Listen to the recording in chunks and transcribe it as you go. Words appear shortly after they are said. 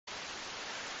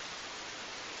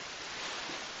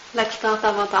Let's start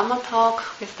our Dhamma talk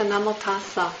with the Namo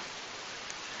Tassa.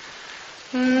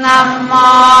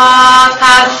 Namo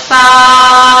Tassa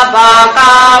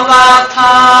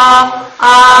Bhagavata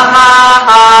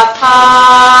Arahata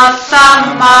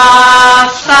Samma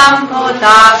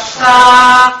Sambuddhassa.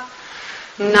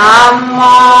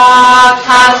 Namo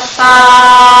Tassa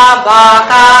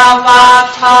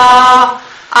Bhagavata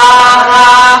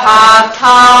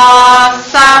Arahata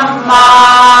Samma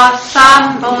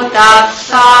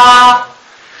Sambuddhassa.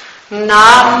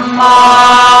 Namo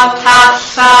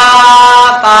Tassa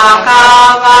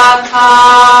Bhagavata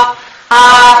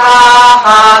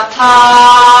Arahata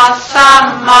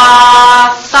Samma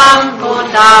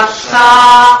Sambuddhassa.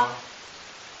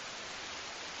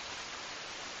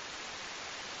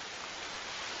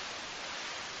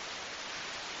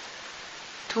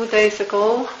 2 days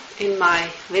ago, in my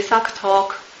Vesak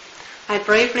talk, I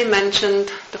briefly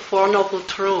mentioned the Four Noble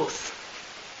Truths.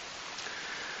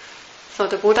 So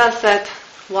the Buddha said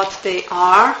what they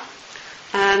are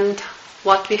and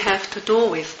what we have to do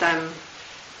with them.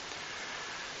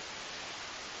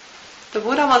 The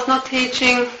Buddha was not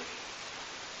teaching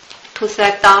to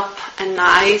set up a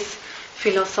nice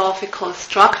philosophical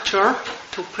structure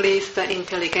to please the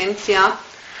intelligentsia,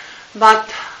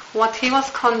 but what he was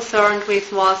concerned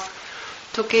with was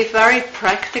to give very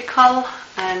practical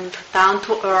and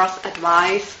down-to-earth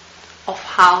advice of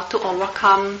how to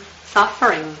overcome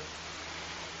suffering.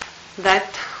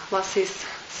 That was his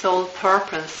sole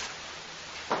purpose.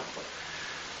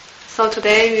 So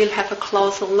today we'll have a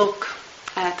closer look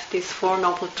at these Four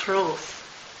Noble Truths.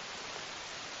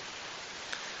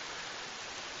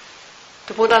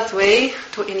 The Buddha's way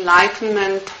to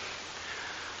enlightenment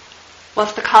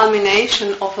was the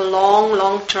culmination of a long,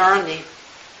 long journey.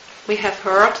 We have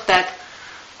heard that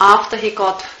after he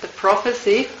got the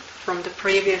prophecy from the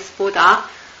previous Buddha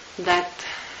that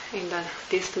in the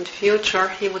distant future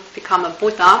he would become a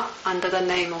Buddha under the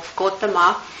name of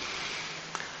Gautama,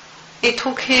 it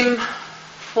took him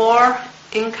 4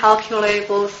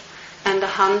 incalculables and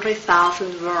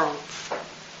 100,000 worlds.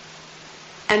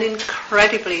 An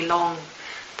incredibly long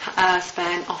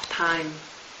span of time,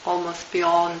 almost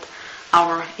beyond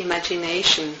our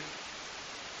imagination.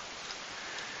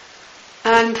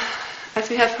 And as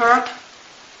we have heard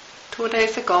 2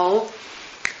 days ago,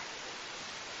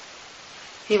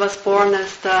 he was born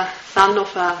as the son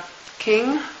of a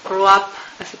king, grew up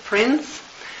as a prince,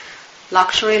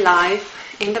 luxury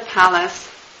life in the palace,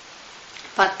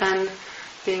 but then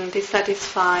being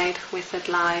dissatisfied with that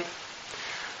life,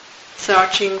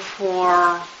 searching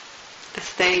for a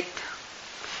state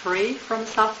free from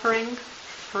suffering,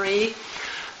 free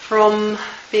from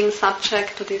being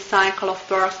subject to this cycle of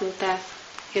birth and death.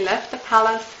 He left the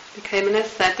palace, became an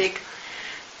ascetic,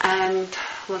 and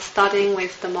was studying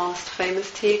with the most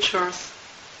famous teachers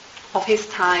of his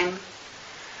time.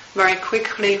 Very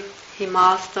quickly he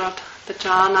mastered the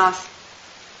jhanas,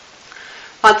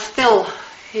 but still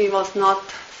he was not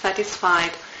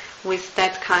satisfied with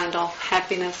that kind of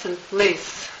happiness and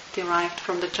bliss derived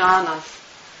from the jhanas,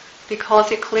 because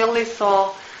he clearly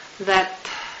saw that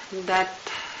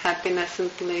happiness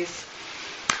and bliss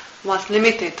was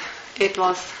limited, it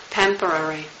was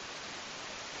temporary.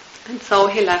 And so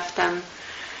he left them,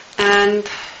 and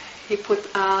he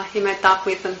met up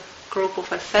with a group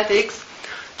of ascetics,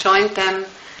 joined them,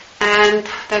 and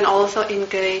then also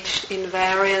engaged in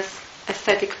various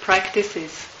ascetic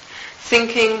practices,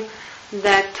 thinking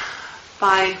that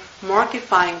by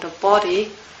mortifying the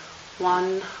body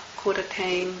one could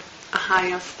attain a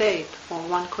higher state, or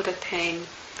one could attain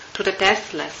to the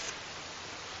deathless.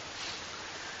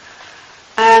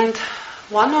 And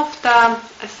one of the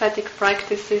ascetic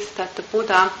practices that the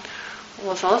Buddha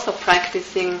was also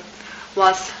practicing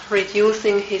was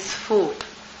reducing his food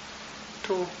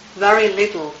to very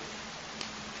little.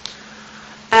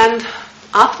 And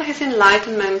after his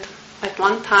enlightenment, at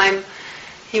one time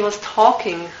he was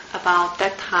talking about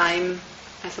that time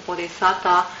as a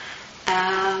bodhisattva,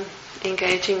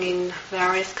 engaging in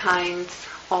various kinds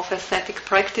of ascetic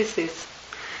practices,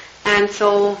 and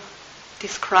so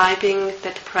describing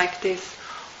that practice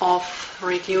of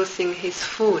reducing his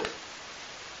food.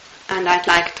 And I'd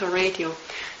like to read you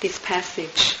this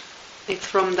passage. It's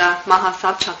from the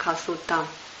Mahasacchaka Sutta.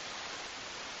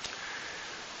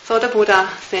 So the Buddha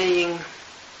saying,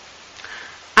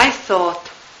 I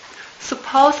thought,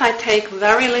 suppose I take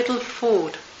very little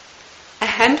food, a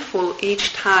handful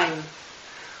each time,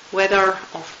 whether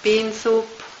of bean soup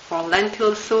or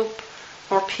lentil soup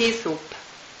or pea soup.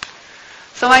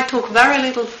 So I took very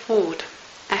little food,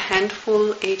 a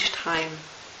handful each time.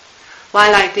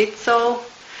 While I did so,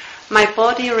 my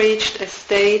body reached a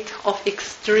state of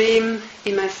extreme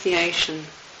emaciation.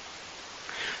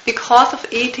 Because of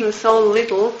eating so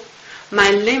little,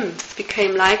 my limbs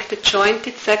became like the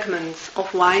jointed segments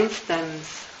of wine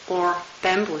stems or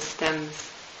bamboo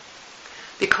stems.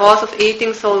 Because of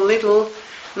eating so little,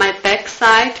 my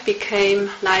backside became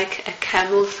like a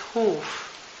camel's hoof.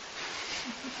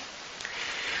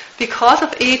 Because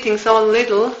of eating so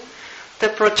little, the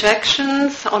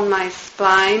projections on my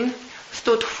spine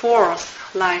stood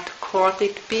forth like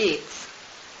corded beads.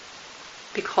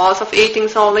 Because of eating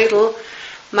so little,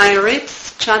 my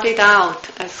ribs jutted out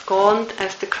as gaunt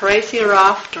as the crazy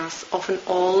rafters of an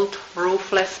old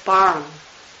roofless barn.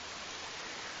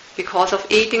 Because of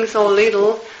eating so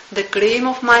little, the gleam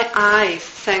of my eyes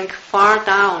sank far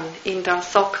down in their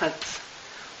sockets,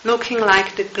 looking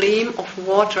like the gleam of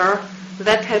water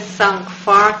that has sunk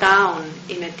far down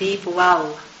in a deep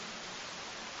well.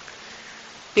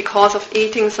 Because of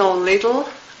eating so little,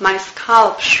 my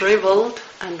scalp shriveled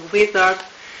and withered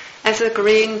as a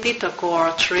green bitter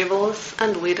gourd shrivels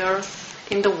and withers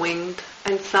in the wind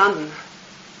and sun.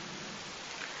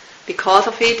 Because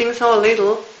of eating so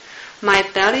little, my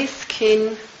belly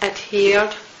skin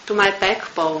adhered to my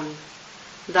backbone.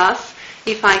 Thus,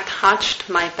 if I touched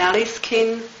my belly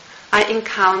skin, I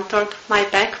encountered my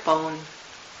backbone.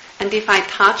 And if I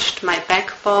touched my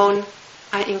backbone,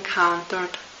 I encountered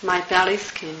my belly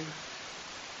skin.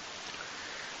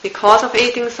 Because of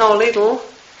eating so little,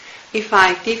 if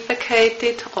I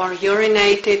defecated or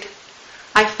urinated,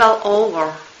 I fell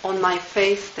over on my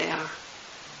face there.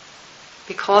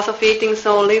 Because of eating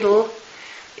so little,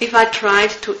 if I tried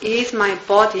to ease my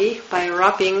body by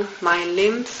rubbing my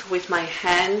limbs with my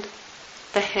hand,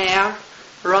 the hair,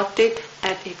 rotted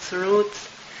at its roots,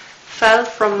 fell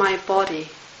from my body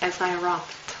as I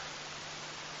rubbed.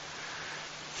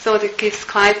 So it gives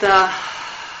quite a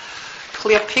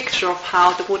clear picture of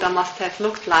how the Buddha must have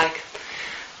looked like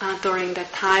during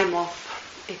that time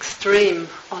of extreme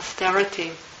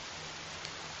austerity.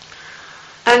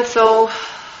 And so,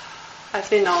 as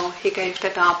we know, he gave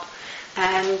that up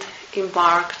and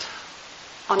embarked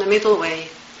on a middle way,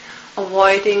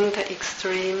 avoiding the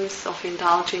extremes of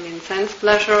indulging in sense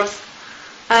pleasures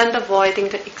and avoiding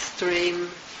the extreme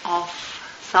of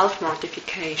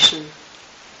self-mortification.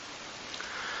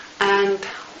 And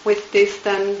with this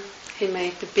then he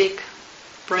made the big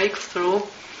breakthrough,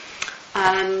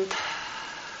 and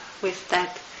with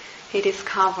that he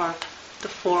discovered the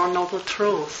Four Noble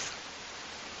Truths.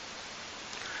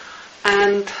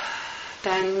 And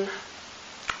then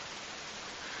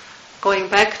going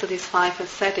back to these 5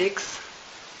 ascetics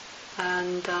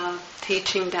and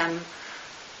teaching them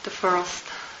the first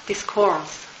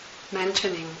discourse,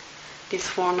 mentioning these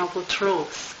Four Noble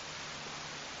Truths.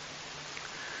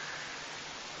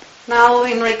 Now,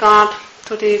 in regard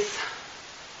to these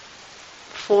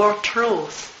 4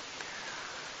 truths,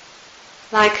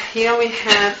 like here we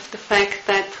have the fact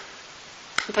that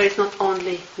there is not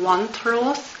only one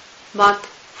truth, but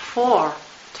 4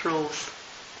 truths.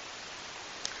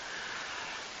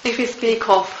 If we speak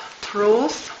of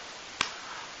truth,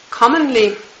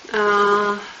 commonly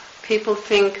people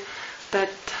think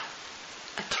that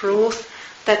a truth,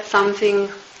 that's something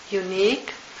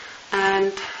unique,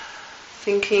 and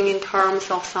thinking in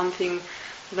terms of something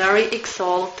very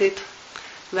exalted,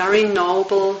 very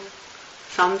noble,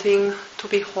 something to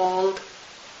behold.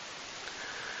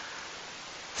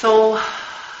 So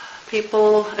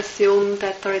people assume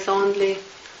that there is only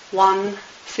one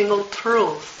single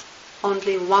truth,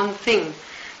 only one thing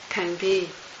can be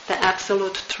the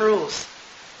absolute truth.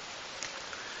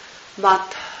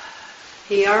 But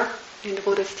here in the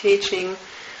Buddha's teaching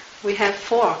we have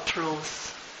 4 truths,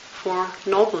 4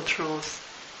 noble truths.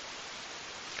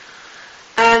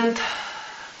 And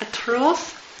a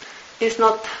truth is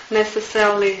not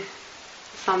necessarily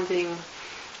something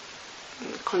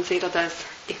considered as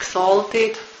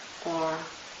exalted or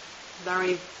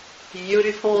very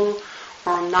beautiful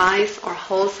or nice or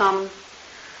wholesome.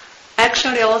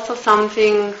 Actually also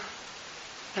something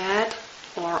bad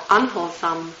or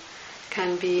unwholesome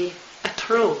can be a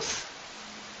truth.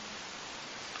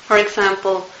 For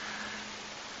example,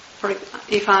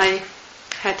 if I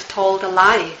had told a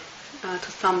lie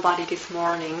to somebody this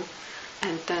morning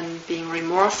and then being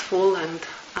remorseful and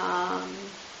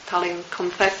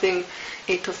confessing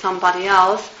it to somebody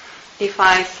else, if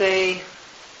I say,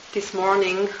 this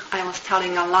morning I was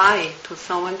telling a lie to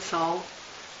so-and-so,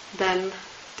 then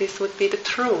this would be the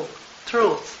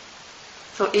truth.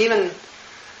 So even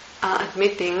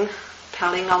admitting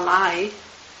telling a lie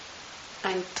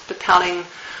and the telling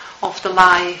of the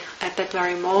lie at that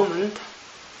very moment,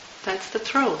 that's the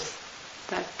truth.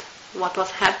 That what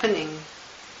was happening.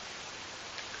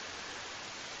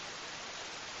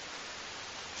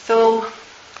 So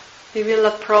we will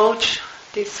approach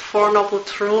these Four Noble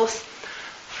Truths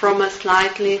from a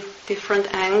slightly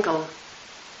different angle.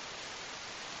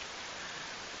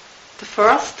 The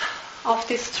first of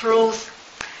these truths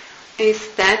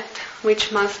is that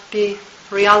which must be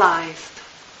realized.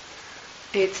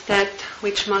 It's that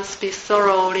which must be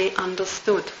thoroughly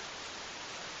understood.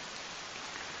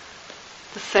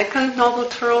 The second noble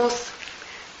truth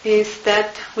is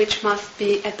that which must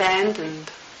be abandoned,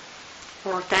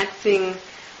 or that thing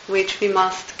which we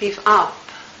must give up,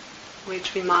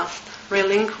 which we must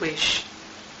relinquish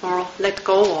or let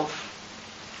go of.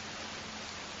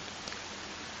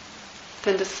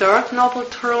 Then the third noble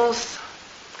truth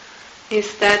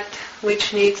is that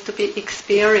which needs to be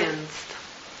experienced,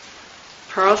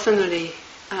 personally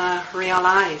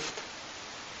realized.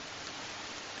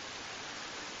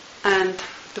 And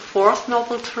the fourth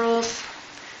noble truth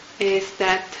is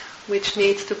that which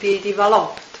needs to be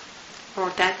developed, or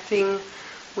that thing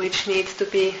which needs to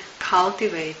be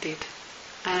cultivated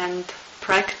and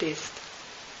practiced.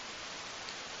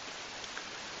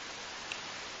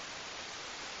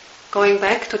 Going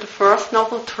back to the first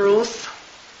noble truth,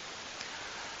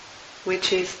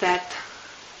 which is that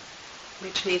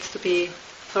which needs to be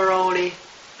thoroughly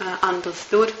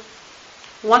understood.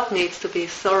 What needs to be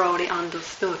thoroughly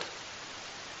understood?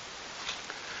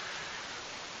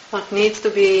 What needs to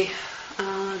be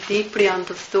deeply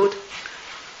understood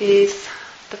is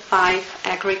the 5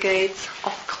 aggregates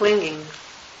of clinging.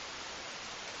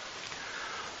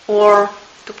 Or,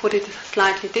 to put it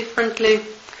slightly differently,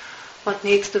 what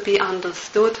needs to be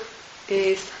understood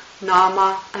is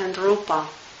nama and rupa,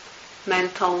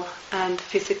 mental and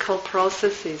physical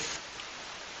processes.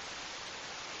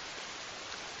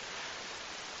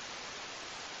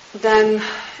 Then,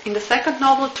 in the second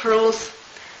noble truth,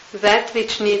 that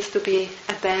which needs to be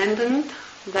abandoned,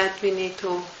 that we need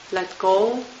to let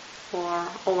go or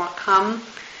overcome,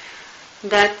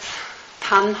 that's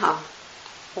tanha,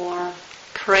 or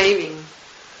craving,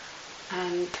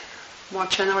 and more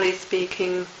generally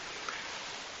speaking,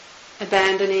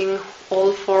 abandoning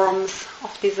all forms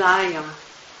of desire,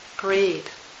 greed,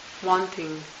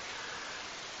 wanting,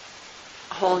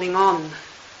 holding on,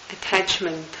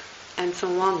 attachment, and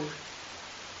so on.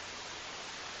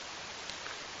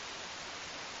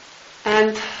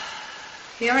 And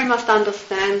here we must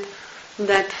understand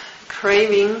that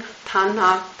craving,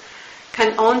 tanha,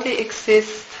 can only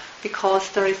exist because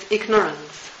there is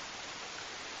ignorance.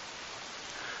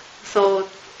 So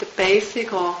the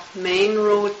basic or main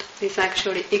root is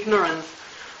actually ignorance,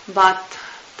 but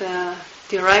the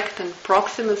direct and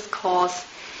proximus cause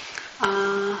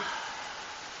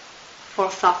for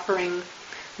suffering,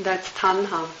 that's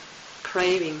tanha,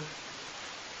 craving.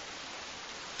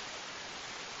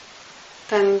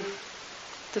 Then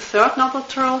the third noble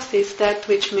truth is that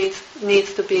which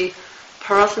needs to be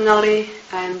personally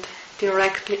and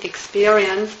directly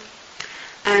experienced,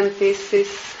 and this is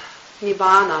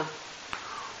nibbana,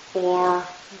 or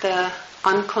the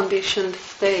unconditioned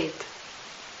state,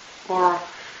 or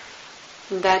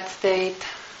that state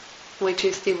which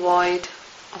is devoid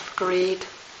of greed,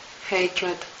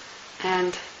 hatred,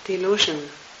 and delusion.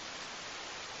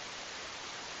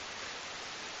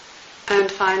 And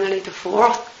finally, the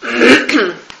fourth,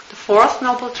 the fourth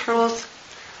noble truth,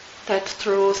 that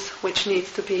truth which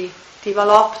needs to be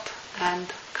developed and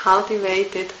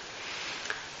cultivated,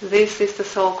 this is the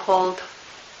so-called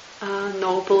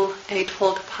Noble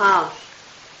Eightfold Path,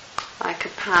 like a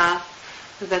path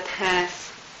that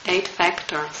has 8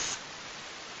 factors.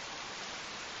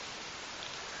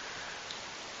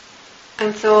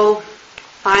 And so,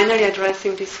 finally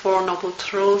addressing these 4 noble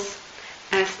truths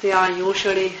as they are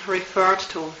usually referred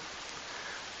to,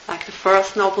 like the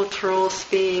first noble truth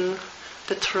being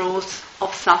the truth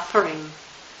of suffering.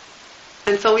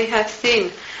 And so we have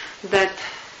seen that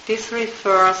this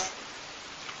refers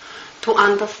to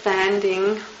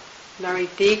understanding very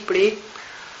deeply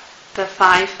the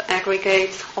 5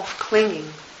 aggregates of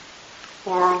clinging,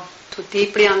 or to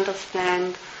deeply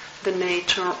understand the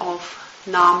nature of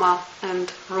nama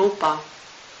and rupa,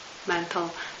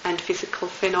 mental and physical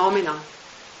phenomena,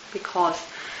 because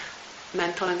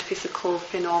mental and physical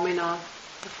phenomena,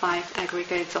 the 5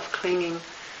 aggregates of clinging,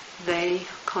 they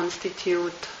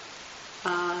constitute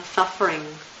suffering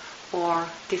or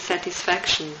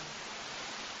dissatisfaction.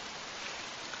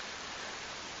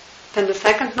 Then the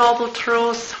second noble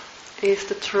truth is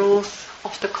the truth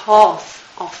of the cause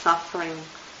of suffering.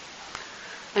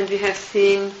 And we have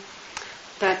seen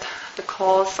that the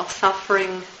cause of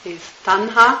suffering is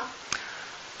tanha,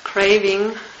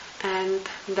 craving, and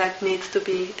that needs to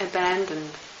be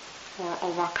abandoned or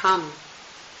overcome.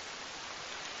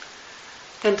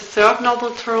 Then the third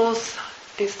noble truth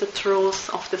is the truth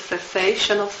of the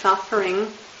cessation of suffering,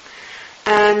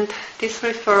 and this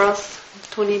refers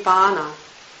to Nibbana.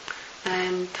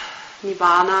 And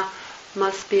Nibbana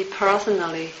must be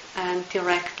personally and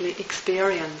directly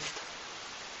experienced.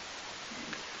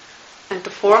 And the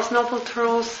fourth noble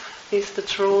truth is the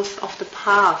truth of the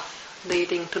path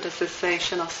leading to the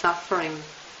cessation of suffering.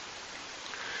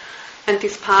 And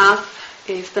this path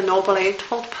is the Noble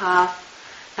Eightfold Path,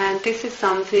 and this is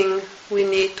something we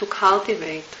need to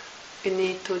cultivate, we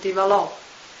need to develop,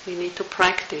 we need to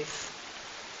practice.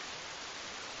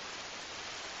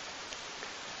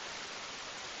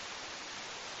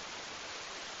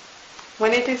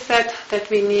 When it is said that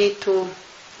we need to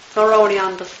thoroughly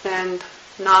understand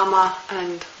Nama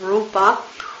and Rupa,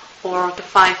 or the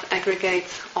five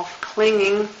aggregates of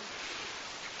clinging,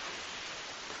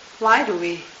 why do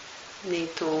we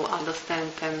need to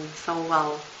understand them so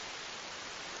well?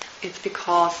 It's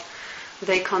because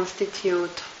they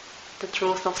constitute the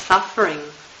truth of suffering.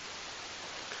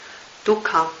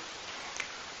 Dukkha.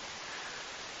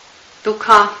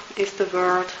 Dukkha is the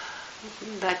word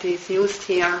that is used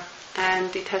here,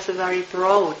 and it has a very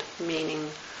broad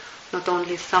meaning. Not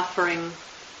only suffering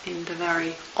in the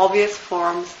very obvious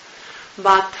forms,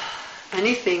 but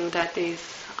anything that is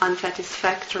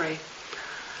unsatisfactory,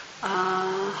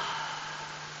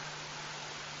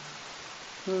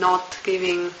 not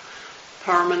giving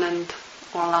permanent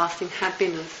or lasting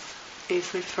happiness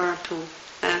is referred to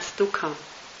as dukkha.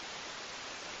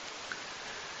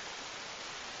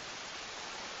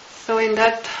 So in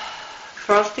that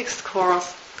first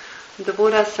discourse, the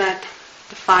Buddha said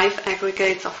the five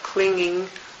aggregates of clinging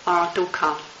are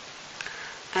dukkha.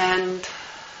 And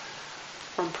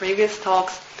from previous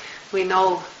talks, we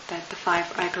know that the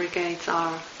five aggregates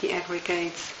are the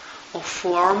aggregates of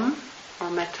form or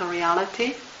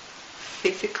materiality,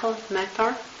 physical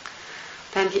matter,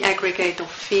 then the aggregate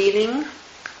of feeling,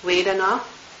 Vedana,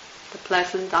 the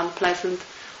pleasant, unpleasant,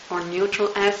 or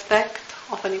neutral aspect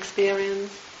of an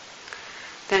experience,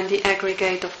 then the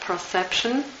aggregate of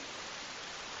perception,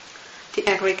 the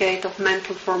aggregate of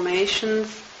mental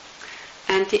formations,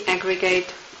 and the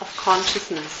aggregate of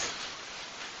consciousness.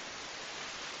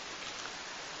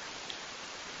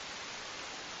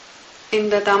 In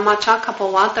the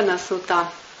Dhammacakkappavattana Sutta,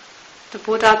 the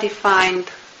Buddha defined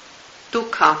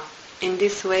dukkha in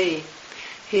this way.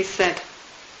 He said,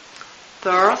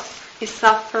 birth is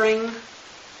suffering,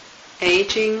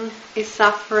 aging is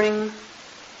suffering,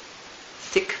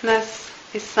 sickness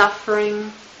is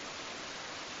suffering,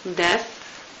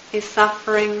 death is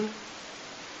suffering,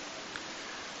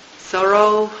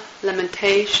 sorrow,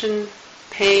 lamentation,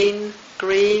 pain,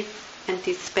 grief, and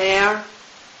despair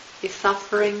is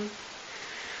suffering.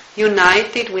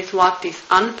 United with what is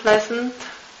unpleasant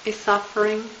is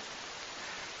suffering.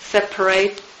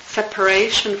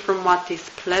 Separation from what is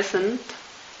pleasant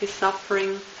is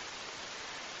suffering.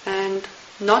 And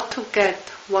not to get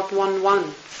what one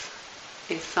wants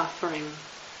is suffering.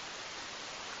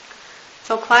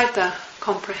 So quite a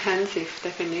comprehensive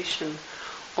definition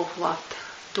of what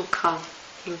dukkha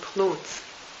includes.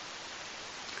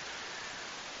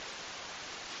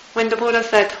 When the Buddha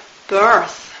said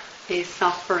birth is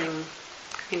suffering,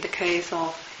 in the case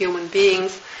of human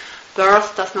beings,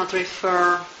 birth does not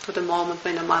refer to the moment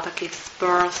when a mother gives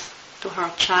birth to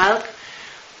her child,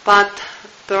 but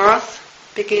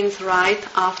birth begins right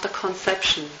after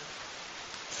conception.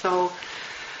 So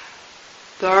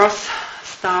birth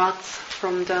starts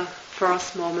from the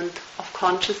first moment of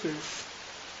consciousness.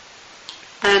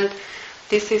 And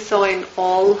this is so in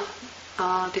all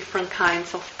different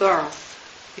kinds of birth.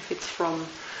 If it's from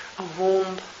a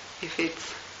womb, if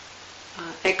it's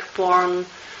egg-born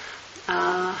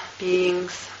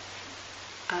beings,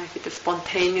 if it's a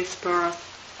spontaneous birth,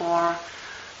 or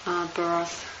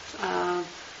birth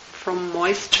from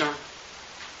moisture.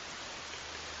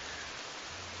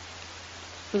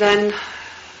 Then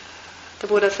the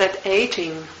Buddha said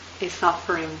aging is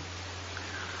suffering.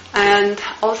 And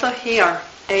also here,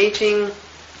 aging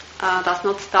does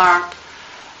not start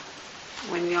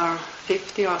when you are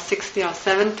 50 or 60 or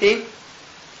 70,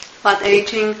 but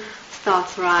aging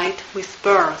starts right with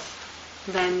birth.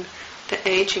 Then the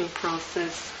aging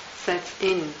process sets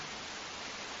in.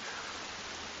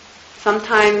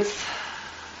 Sometimes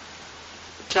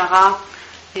jara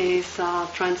is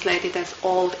translated as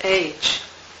old age,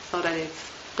 so that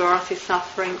it's birth is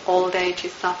suffering, old age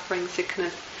is suffering,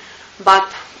 sickness.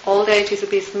 But old age is a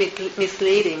bit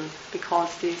misleading,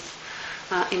 because this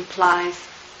implies,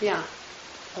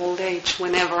 old age,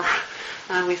 whenever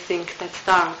we think that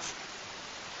starts.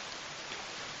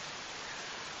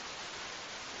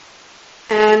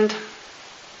 And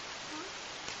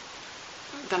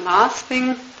the last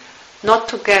thing, not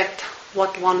to get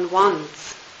what one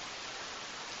wants.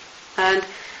 And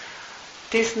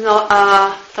this does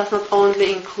not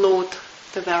only include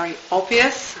the very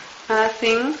obvious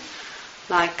thing,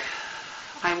 like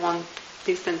I want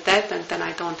this and that and then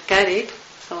I don't get it,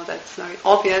 so that's very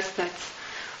obvious, that's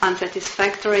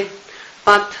unsatisfactory.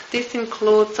 But this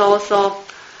includes also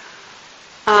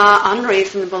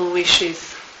unreasonable wishes,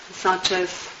 such as,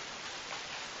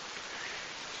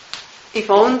 if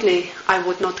only I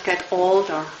would not get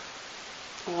older,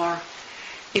 or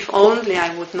if only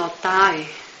I would not die,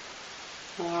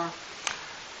 or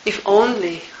if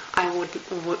only I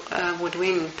would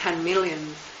win 10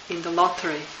 million in the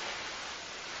lottery.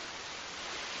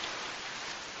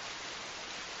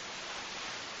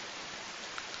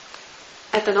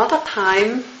 At another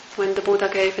time, when the Buddha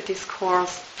gave a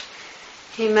discourse,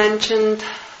 he mentioned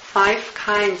 5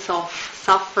 kinds of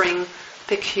suffering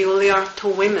peculiar to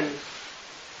women.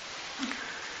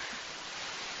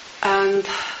 And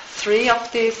 3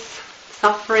 of these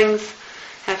sufferings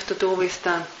have to do with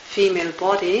the female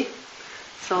body.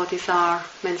 So these are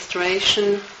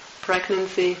menstruation,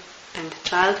 pregnancy, and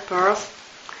childbirth.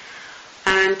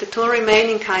 And the 2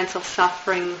 remaining kinds of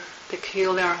suffering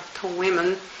peculiar to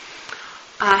women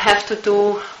have to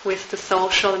do with the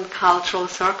social and cultural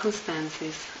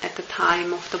circumstances at the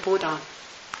time of the Buddha.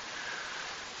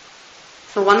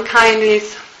 So one kind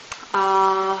is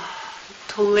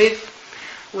to live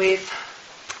with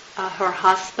her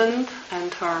husband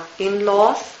and her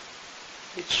in-laws,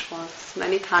 which was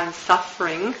many times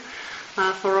suffering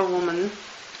for a woman.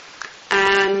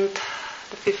 And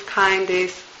the 5th kind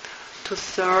is to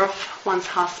serve one's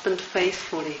husband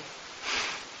faithfully,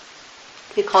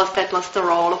 because that was the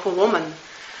role of a woman,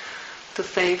 to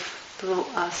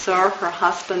serve her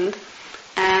husband.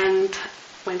 And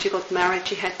when she got married,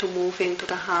 she had to move into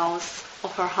the house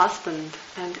of her husband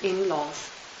and in-laws.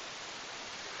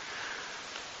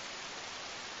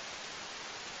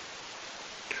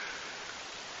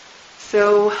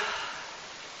 So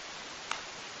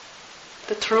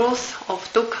the truth of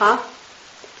dukkha,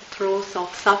 the truth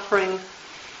of suffering,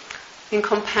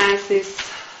 encompasses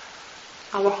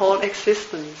our whole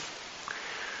existence.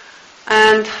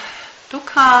 And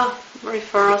dukkha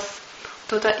refers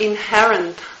to the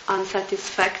inherent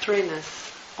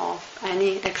unsatisfactoriness of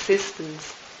any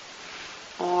existence,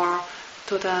 or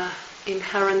to the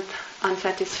inherent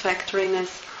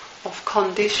unsatisfactoriness of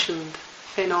conditioned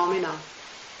phenomena.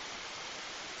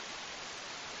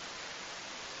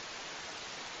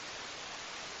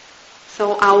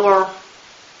 So our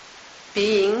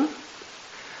being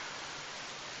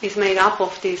is made up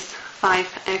of these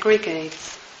 5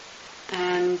 aggregates,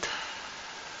 and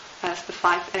as the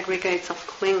 5 aggregates of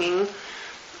clinging,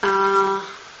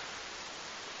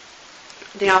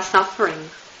 they are suffering,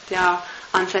 they are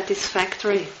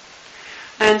unsatisfactory.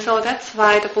 And so that's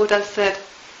why the Buddha said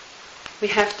we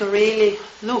have to really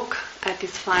look at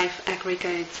these 5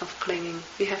 aggregates of clinging.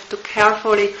 We have to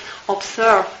carefully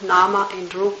observe nama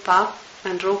and rupa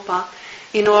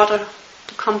in order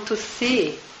to come to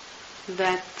see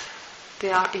that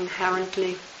they are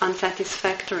inherently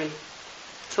unsatisfactory,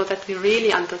 so that we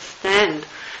really understand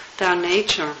their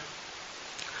nature,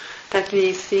 that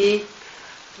we see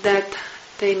that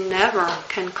they never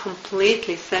can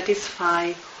completely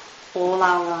satisfy all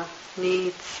our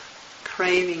needs,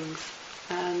 cravings,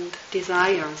 and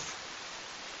desires.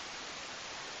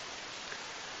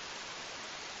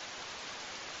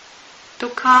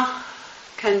 Dukkha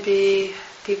can be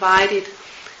divided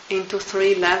into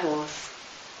 3 levels.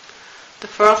 The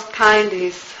first kind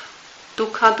is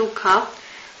dukkha,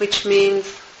 which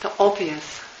means the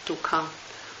obvious dukkha,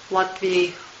 what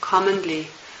we commonly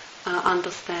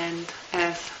understand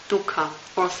as dukkha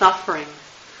or suffering,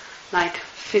 like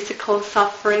physical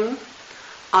suffering,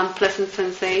 unpleasant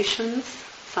sensations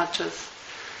such as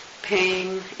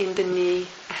pain in the knee,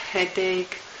 a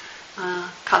headache,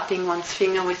 cutting one's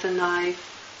finger with a knife,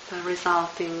 the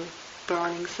resulting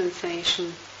burning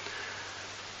sensation.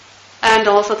 And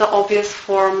also the obvious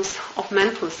forms of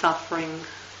mental suffering,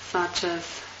 such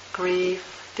as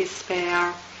grief,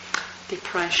 despair,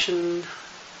 depression,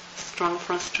 strong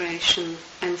frustration,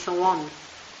 and so on.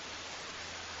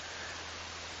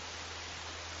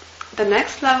 The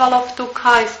next level of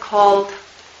dukkha is called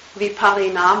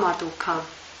viparinama dukkha,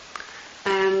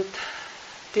 and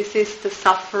this is the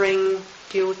suffering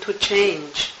due to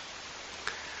change.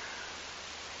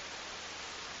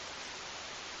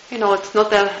 It's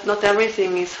not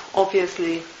everything is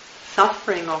obviously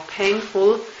suffering or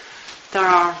painful, there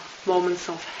are moments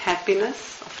of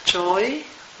happiness, of joy,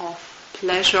 of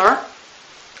pleasure.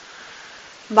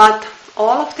 But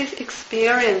all of these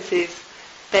experiences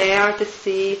bear the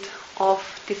seed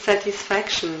of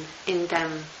dissatisfaction in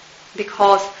them,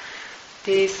 because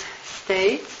these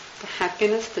states, the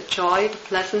happiness, the joy, the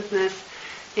pleasantness,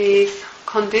 is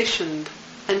conditioned,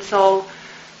 and so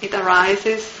it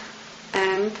arises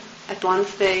and at one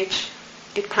stage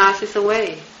it passes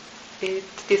away, it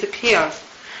disappears.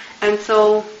 And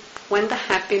so when the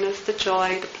happiness, the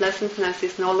joy, the pleasantness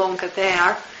is no longer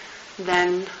there,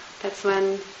 then that's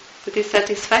when the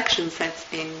dissatisfaction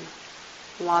sets in.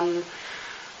 One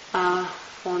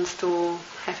wants to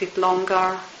have it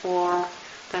longer, or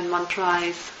then one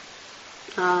tries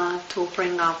to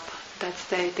bring up that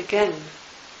state again.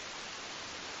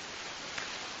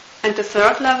 And the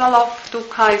third level of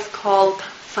dukkha is called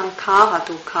sankhara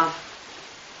dukkha.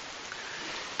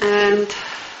 And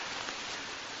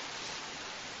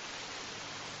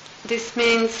this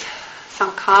means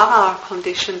sankhara are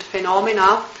conditioned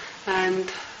phenomena,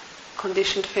 and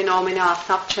conditioned phenomena are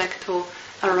subject to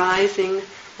arising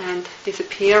and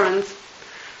disappearance.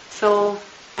 So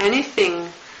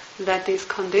anything that is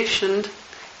conditioned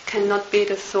cannot be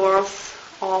the source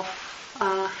of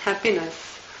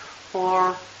happiness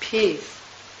or peace.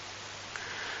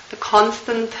 The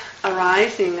constant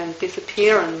arising and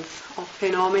disappearance of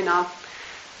phenomena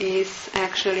is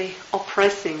actually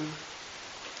oppressing.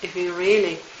 If we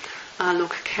really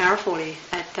look carefully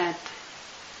at that,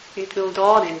 it will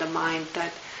dawn in the mind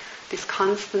that this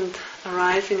constant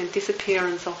arising and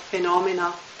disappearance of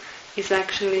phenomena is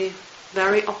actually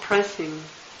very oppressing.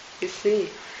 You see,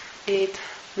 it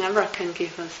never can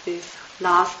give us this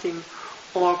lasting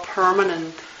or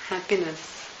permanent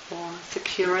happiness or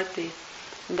security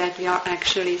that we are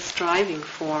actually striving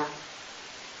for.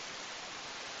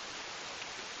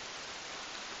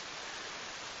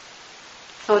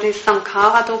 So this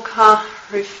sankhara dukkha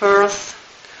refers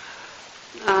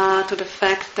to the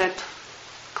fact that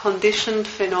conditioned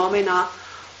phenomena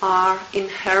are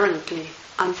inherently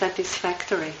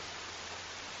unsatisfactory.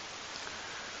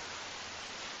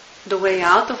 The way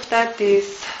out of that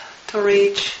is to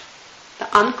reach the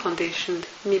unconditioned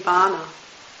nibbana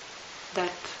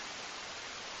that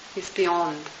is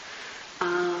beyond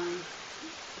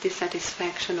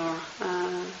dissatisfaction or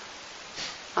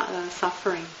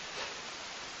suffering.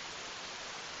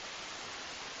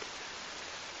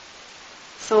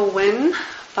 So when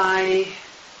by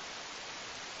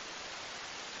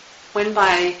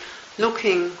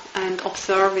looking and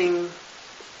observing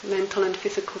mental and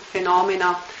physical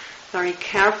phenomena very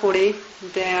carefully,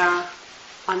 their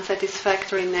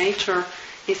unsatisfactory nature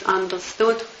is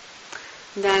understood,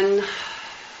 then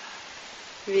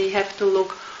we have to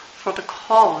look for the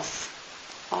cause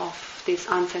of this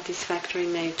unsatisfactory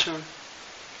nature.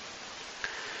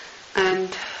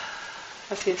 And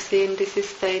as we've seen, this is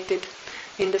stated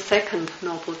in the second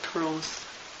noble truth,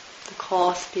 the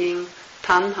cause being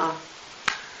tanha,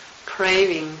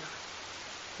 craving,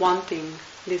 wanting,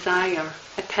 desire,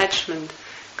 attachment,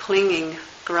 clinging,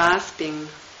 grasping,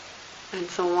 and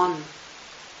so on.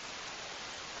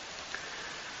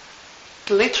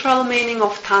 The literal meaning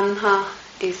of tanha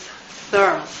is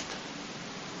thirst.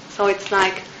 So it's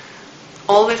like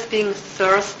always being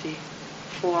thirsty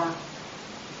for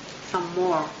some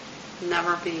more,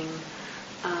 never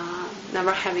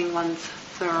having one's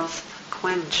thirst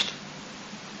quenched.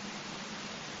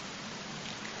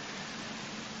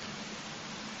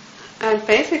 And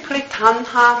basically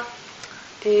tanha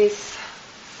is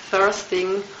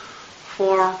thirsting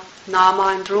for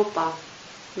nama and rupa,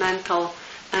 mental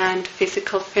and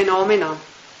physical phenomena,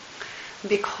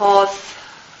 because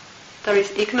there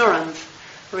is ignorance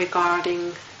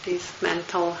regarding these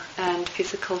mental and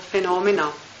physical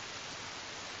phenomena.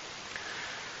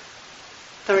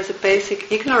 There is a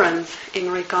basic ignorance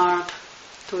in regard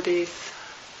to these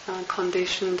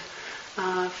conditioned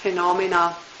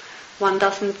phenomena. One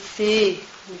doesn't see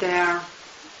their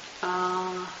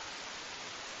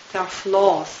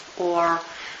flaws or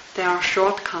their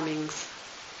shortcomings,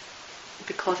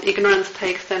 because ignorance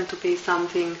takes them to be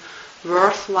something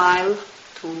worthwhile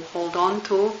to hold on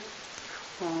to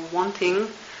or wanting.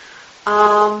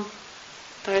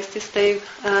 There is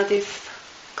this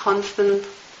constant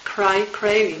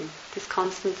craving, this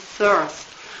constant thirst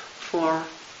for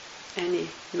any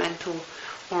mental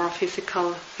or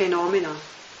physical phenomena.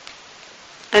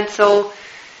 And so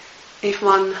if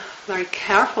one very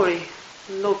carefully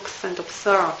looks and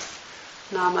observes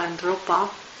nama and rupa,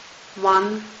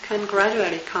 one can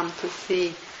gradually come to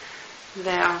see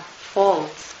their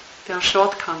faults, their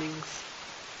shortcomings,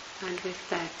 and with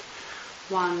that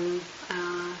one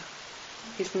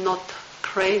is not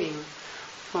craving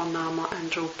for nama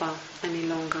and rupa any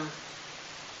longer.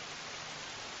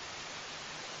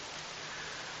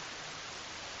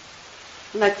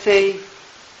 Let's say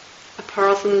a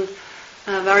person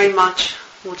very much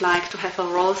would like to have a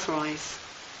Rolls Royce,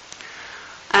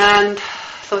 and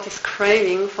so this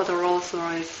craving for the Rolls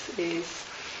Royce is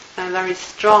very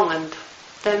strong, and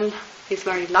then he's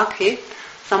very lucky.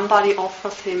 Somebody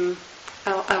offers him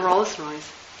a Rolls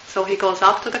Royce. So he goes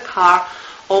up to the car,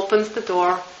 opens the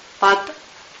door, but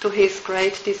to his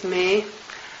great dismay,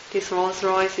 this Rolls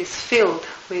Royce is filled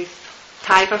with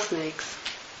tiger snakes.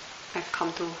 I've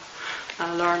come to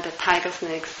learn that tiger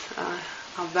snakes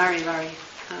are very, very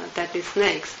deadly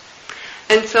snakes.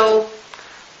 And so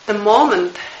the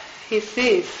moment he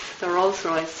sees the Rolls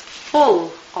Royce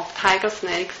full of tiger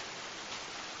snakes,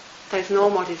 there is no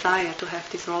more desire to have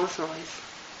this Rolls Royce.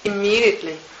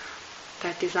 Immediately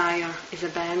that desire is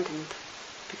abandoned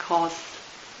because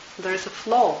there is a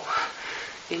flaw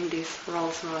in this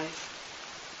Rolls Royce.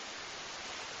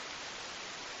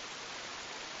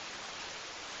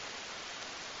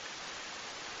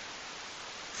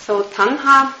 So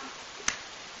tanha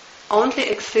only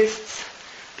exists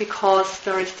because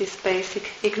there is this basic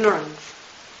ignorance.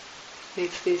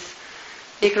 It's this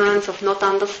ignorance of not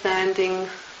understanding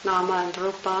nama and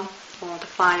rupa, or the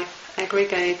five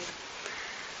aggregates,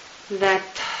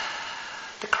 that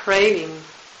the craving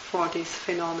for this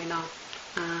phenomena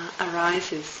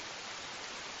arises.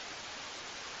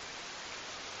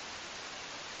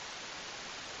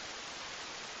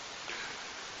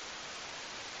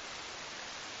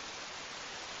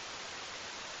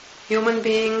 Human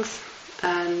beings,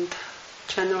 and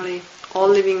generally all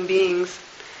living beings,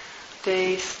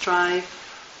 they strive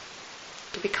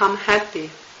to become happy.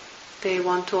 They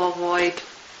want to avoid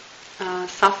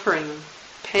suffering,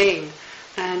 pain,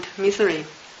 and misery.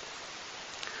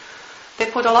 They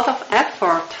put a lot of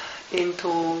effort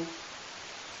into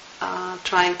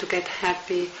trying to get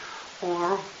happy,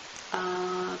 or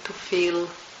to feel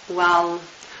well,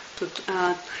 to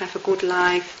have a good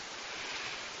life.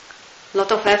 A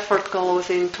lot of effort goes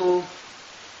into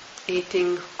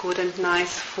eating good and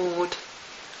nice food,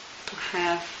 to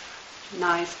have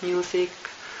nice music,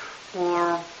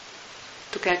 or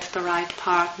to get the right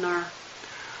partner,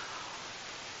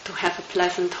 to have a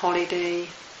pleasant holiday,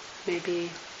 maybe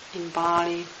in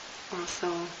Bali or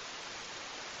so.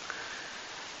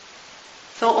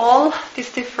 So all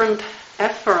these different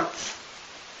efforts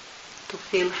to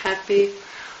feel happy,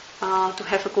 to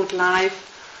have a good life,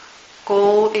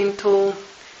 go into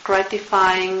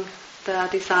gratifying the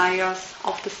desires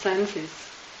of the senses,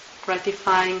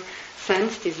 gratifying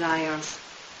sense desires.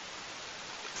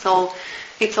 So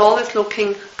it's always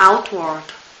looking outward,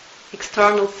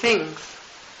 external things,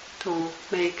 to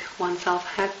make oneself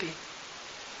happy.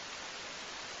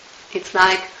 It's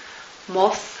like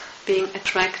moths being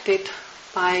attracted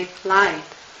by light,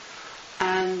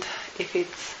 and if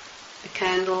it's a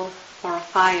candle or a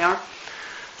fire,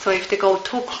 so if they go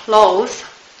too close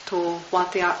to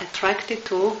what they are attracted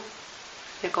to,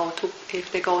 if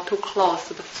they go too close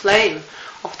to the flame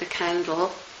of the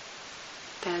candle,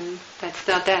 then that's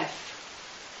their death.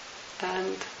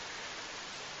 And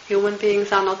human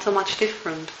beings are not so much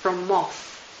different from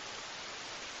moths.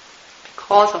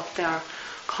 Because of their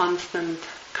constant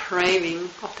craving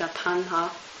of their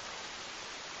tanha,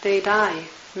 they die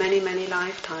many, many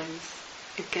lifetimes,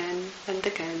 again and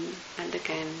again and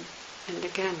again and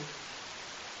again.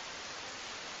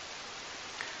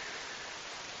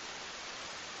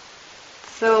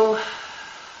 So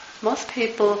most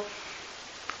people's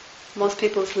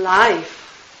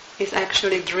life is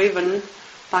actually driven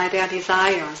by their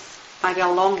desires, by their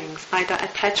longings, by their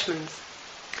attachments.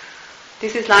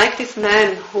 This is like this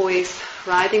man who is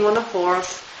riding on a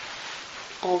horse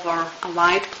over a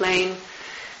wide plain,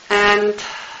 and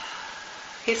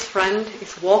his friend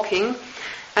is walking,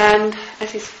 and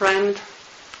as his friend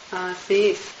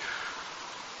sees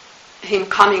him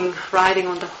coming riding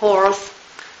on the horse,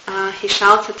 he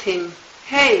shouts at him,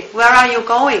 "Hey, where are you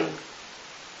going?"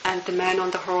 And the man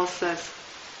on the horse says,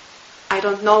 "I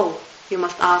don't know, you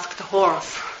must ask the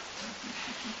horse."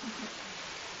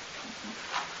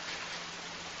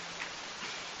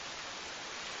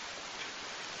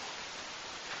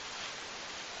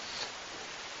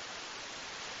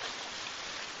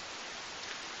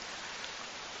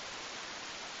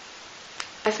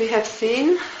 As we have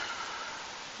seen,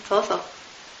 it's also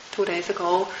 2 days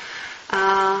ago,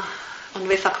 on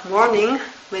Vesak morning,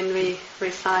 when we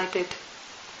recited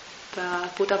the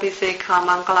Buddhabhiseka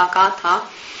Mangala Gatha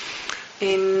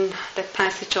in the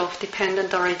passage of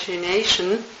dependent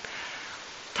origination,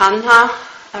 tanha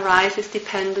arises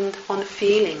dependent on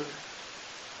feeling,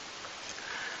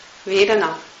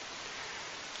 Vedana.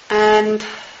 And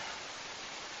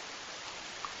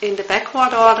in the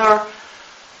backward order,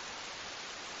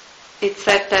 it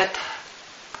said that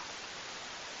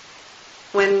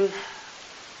when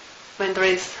there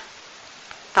is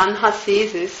tanha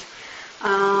ceases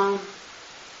on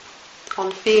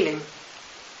feeling.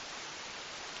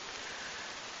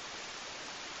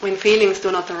 When feelings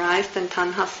do not arise, then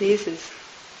tanha ceases.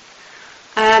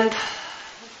 And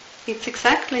it's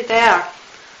exactly there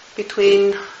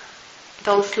between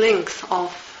those links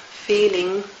of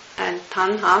feeling and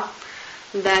tanha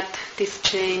that this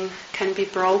chain can be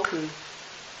broken.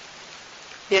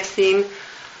 We have seen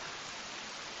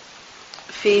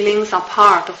feelings are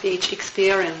part of each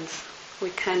experience. We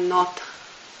cannot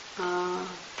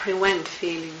prevent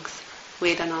feelings,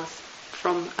 vedanas,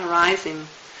 from arising.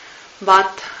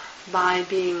 But by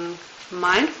being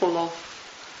mindful of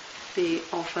a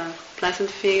pleasant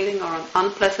feeling or an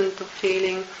unpleasant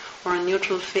feeling or a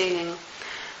neutral feeling,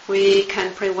 we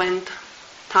can prevent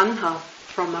tanha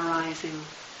from arising.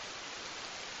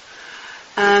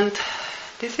 And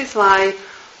this is why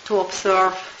to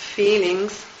observe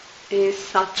feelings is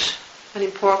such an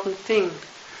important thing.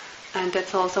 And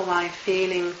that's also why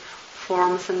feeling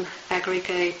forms an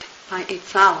aggregate by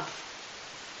itself.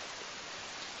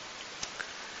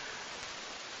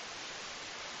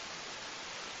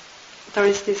 There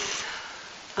is this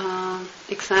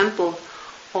example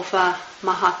of a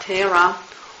Mahatera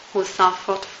who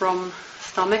suffered from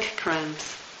stomach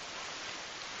cramps.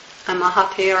 A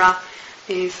Mahatera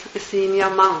is a senior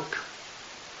monk.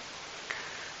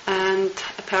 And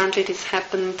apparently this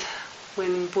happened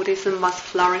when Buddhism was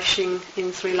flourishing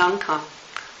in Sri Lanka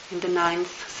in the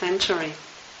 9th century.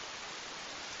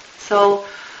 So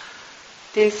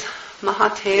this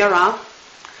Mahatera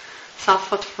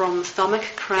suffered from stomach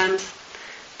cramps,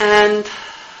 and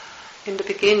in the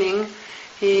beginning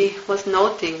he was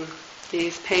noting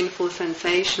these painful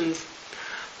sensations,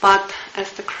 but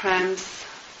as the cramps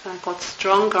got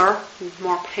stronger and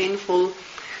more painful,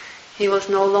 he was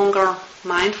no longer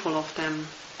mindful of them,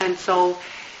 and so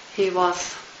he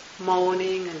was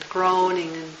moaning and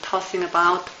groaning and tossing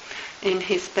about in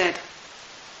his bed.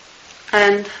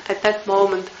 And at that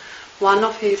moment, one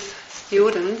of his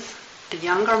students, a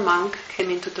younger monk, came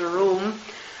into the room,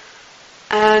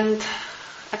 and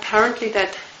apparently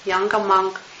that younger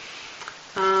monk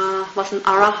was an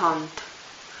arahant,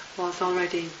 was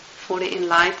already fully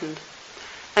enlightened.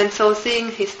 And so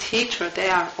seeing his teacher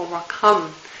there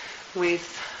overcome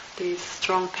with this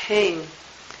strong pain,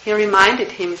 he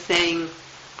reminded him, saying,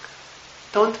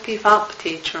 "Don't give up,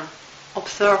 teacher,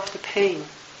 observe the pain."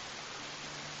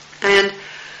 And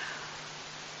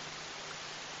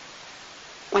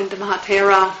when the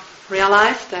Mahatera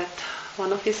realized that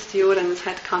one of his students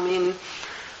had come in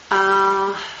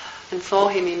and saw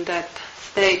him in that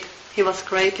state, he was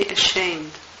greatly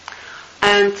ashamed.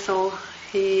 And so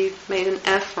he made an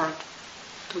effort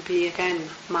to be again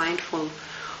mindful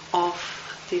of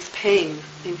this pain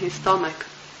in his stomach.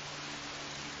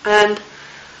 And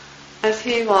as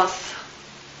he was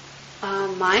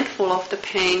mindful of the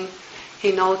pain,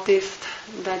 he noticed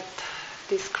that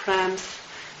these cramps,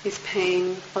 this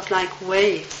pain, was like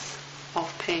waves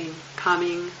of pain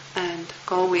coming and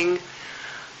going.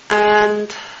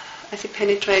 And as he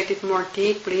penetrated more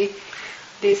deeply,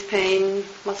 this pain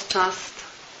was just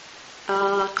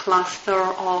a cluster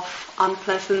of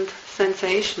unpleasant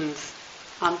sensations,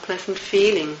 unpleasant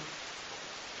feeling.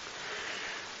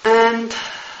 And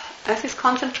as his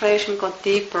concentration got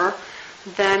deeper,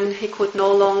 then he could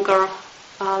no longer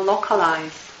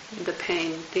localize the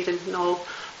pain. He didn't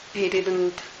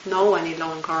know any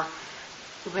longer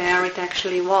where it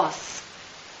actually was.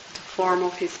 The form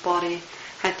of his body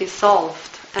had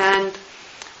dissolved, and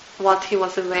what he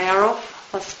was aware of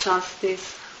was just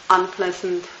these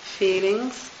unpleasant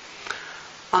feelings,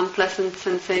 unpleasant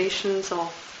sensations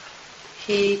of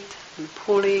heat and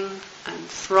pulling and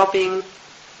throbbing,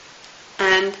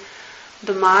 and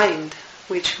the mind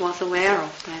which was aware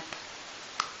of that.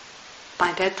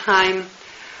 By that time,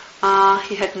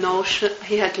 he had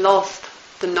lost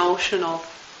the notion of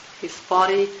his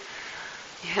body.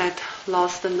 He had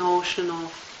lost the notion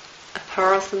of a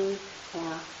person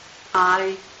or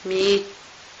I, me.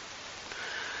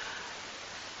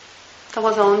 There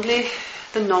was only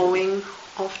the knowing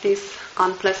of these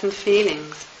unpleasant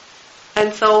feelings.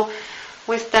 And so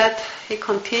with that he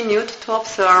continued to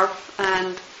observe,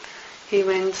 and he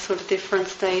went through the different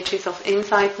stages of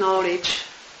insight knowledge,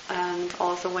 and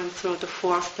also went through the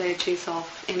 4 stages of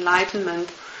enlightenment.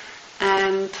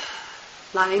 And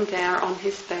lying there on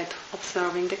his bed,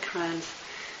 observing the cramps,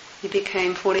 he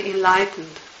became fully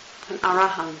enlightened, an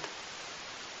arahant.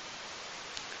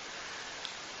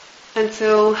 And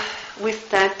so with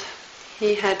that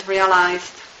he had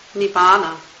realized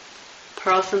Nibbana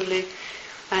personally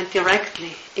and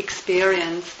directly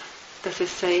experienced the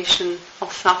cessation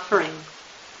of suffering.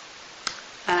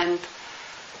 And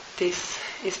this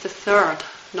is the third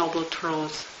noble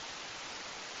truth.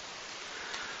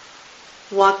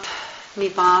 What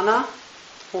Nibbana,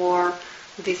 or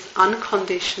this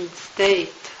unconditioned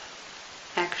state,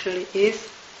 actually is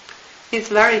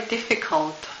very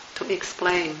difficult to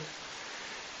explain.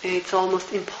 It's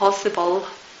almost impossible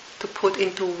to put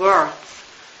into words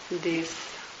this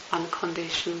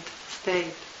unconditioned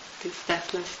state, this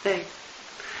deathless state.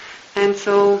 And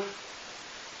so,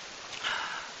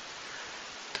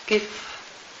 to give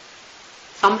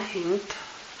some hint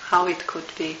how it could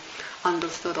be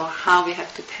understood or how we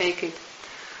have to take it,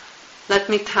 let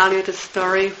me tell you the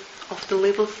story of the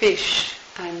little fish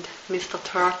and Mr.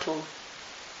 Turtle.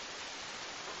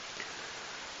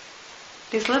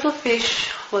 This little fish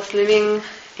was living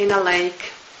in a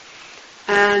lake,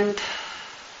 and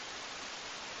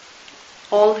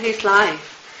all his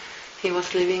life he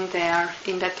was living there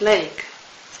in that lake.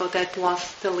 So that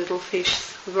was the little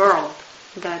fish's world.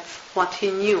 That's what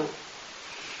he knew.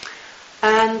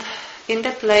 And in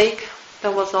that lake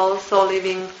there was also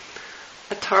living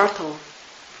a turtle.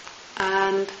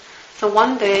 And so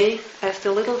one day, as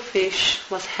the little fish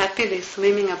was happily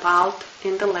swimming about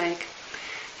in the lake,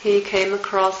 he came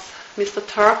across Mr.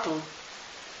 Turtle,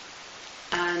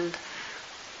 and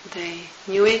they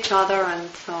knew each other, and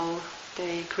so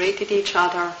they greeted each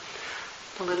other,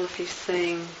 the little fish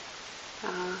saying,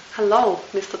 "Hello,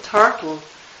 Mr. Turtle,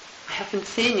 I haven't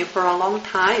seen you for a long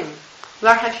time.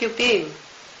 Where have you been?"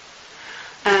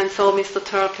 And so Mr.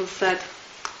 Turtle said,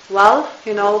 "Well,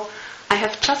 I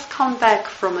have just come back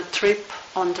from a trip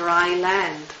on dry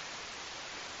land."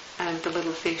 And the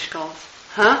little fish goes,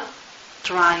 "Huh?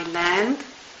 Dry land?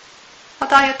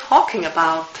 What are you talking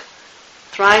about?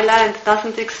 Dry land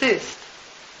doesn't exist."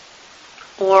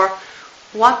 Or,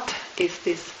 what is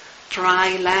this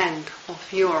dry land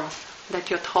of yours that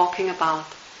you're talking about?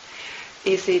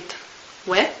 Is it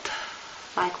wet,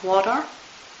 like water?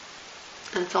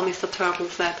 And so Mr. Turtle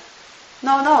said,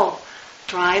 No,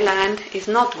 dry land is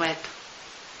not wet."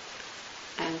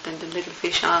 And then the little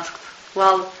fish asked,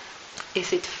 "Well,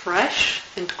 is it fresh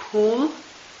and cool?"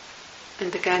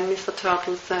 And again Mr.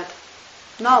 Turtle said,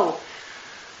 "No,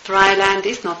 dry land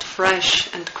is not fresh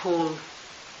and cool."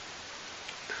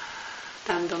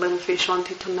 Then the little fish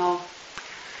wanted to know,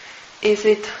 "Is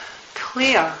it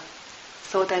clear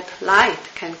so that light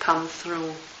can come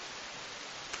through?"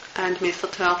 And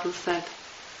Mr. Turtle said,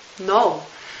 "No,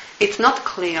 it's not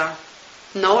clear.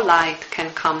 No light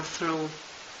can come through."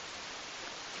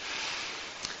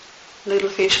 Little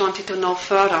fish wanted to know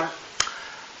further.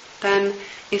 "Then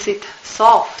is it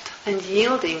soft and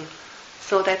yielding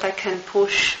so that I can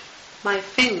push my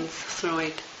fins through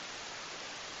it?"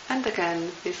 And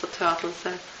again Mr. Turtle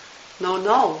said,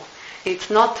 No, it's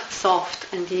not soft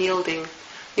and yielding.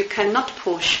 You cannot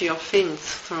push your fins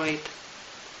through it."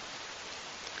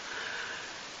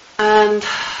 And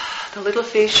the little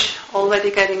fish,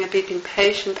 already getting a bit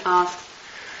impatient, asked,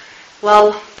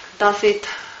 "Well, does it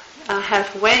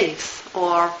have waves,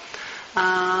 or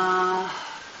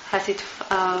does it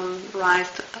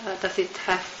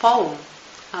have foam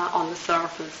on the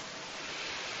surface?"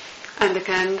 And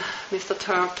again Mr.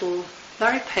 Turtle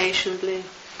very patiently,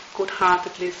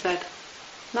 good-heartedly said,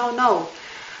 No,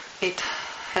 it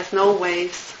has no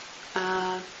waves,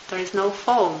 there is no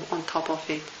foam on top of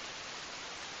it."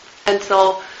 And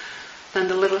so then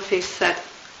the little fish said,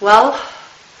 "Well,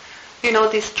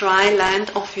 this dry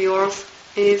land of yours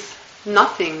is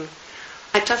nothing.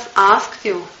 I just asked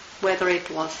you whether it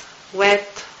was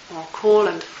wet or cool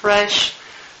and fresh,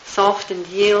 soft and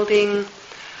yielding,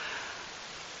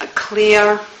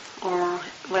 clear, or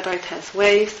whether it has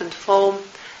waves and foam,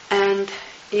 and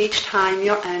each time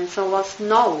your answer was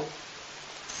no.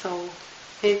 So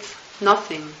it's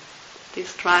nothing.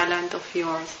 This dry land of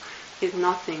yours is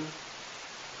nothing."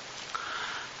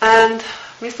 And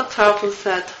Mr. Turtle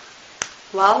said,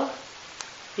 "Well,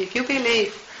 if you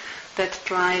believe that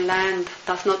dry land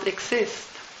does not exist,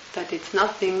 that it's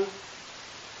nothing,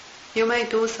 you may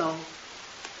do so."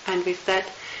 And with that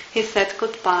he said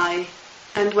goodbye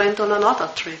and went on another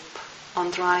trip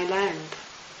on dry land.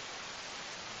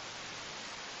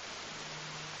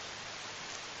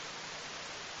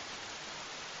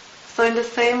 So in the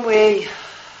same way,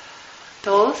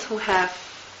 those who have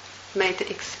made the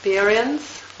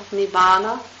experience of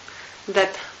Nibbana,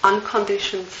 that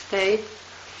unconditioned state,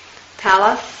 tell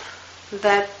us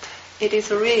that it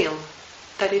is real,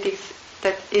 that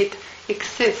it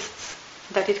exists,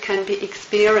 that it can be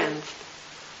experienced.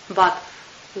 But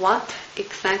what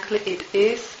exactly it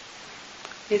is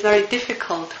very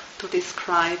difficult to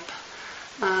describe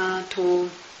to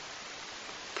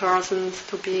persons,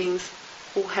 to beings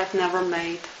who have never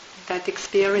made that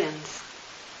experience.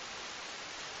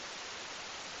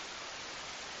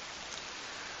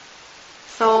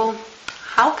 So,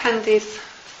 how can this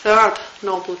third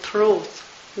noble truth,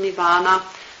 Nirvana,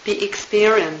 be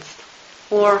experienced?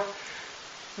 Or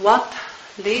what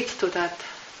leads to that,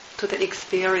 to the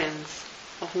experience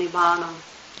of Nirvana,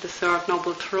 the third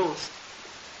noble truth?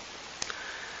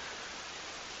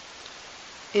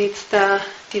 It's the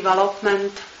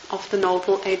development of the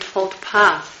Noble Eightfold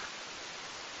Path,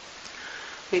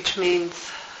 which means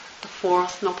the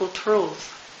fourth noble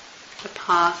truth, the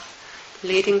path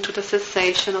leading to the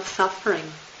cessation of suffering.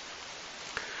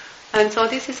 And so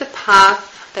this is a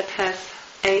path that has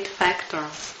 8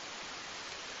 factors.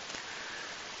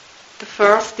 The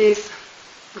first is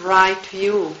right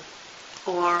view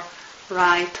or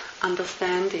right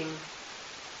understanding.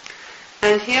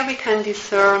 And here we can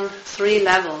discern 3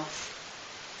 levels.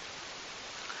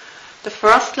 The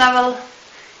first level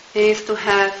is to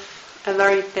have a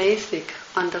very basic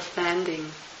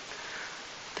understanding.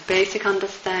 The basic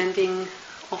understanding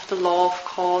of the law of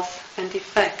cause and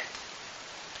effect.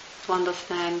 To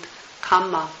understand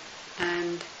karma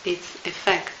and its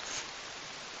effects.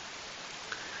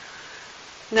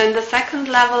 Then the second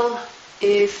level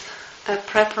is a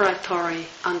preparatory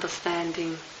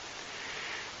understanding.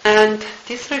 And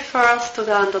this refers to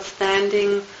the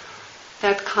understanding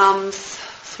that comes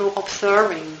through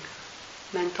observing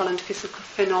mental and physical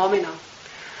phenomena.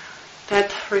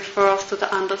 That refers to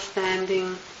the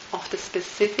understanding of the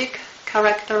specific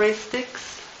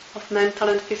characteristics of mental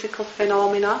and physical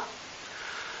phenomena.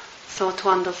 So to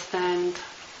understand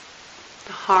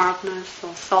the hardness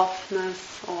or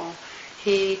softness or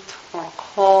heat or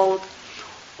cold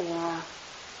or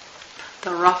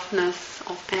the roughness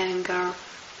of anger,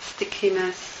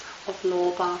 stickiness of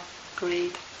lobha,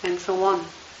 greed, and so on.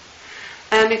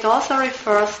 And it also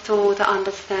refers to the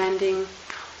understanding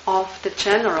of the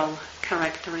general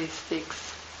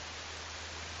characteristics,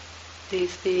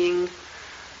 these being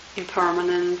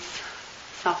impermanence,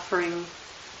 suffering,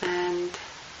 and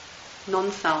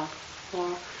non-self,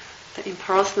 or the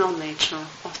impersonal nature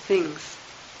of things.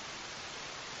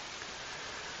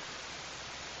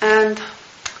 And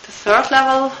the third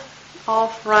level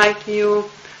of right view,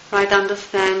 right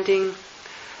understanding,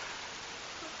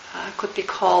 could be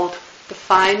called the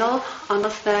final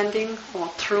understanding or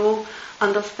true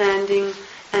understanding,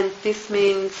 and this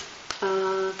means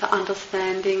the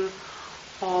understanding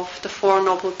of the Four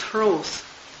Noble Truths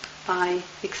by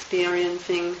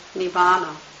experiencing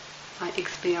Nirvana, by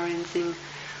experiencing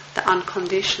the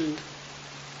unconditioned.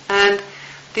 And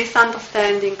this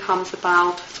understanding comes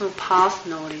about through past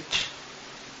knowledge.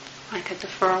 Like at the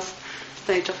first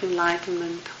stage of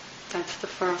enlightenment, that's the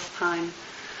first time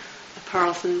a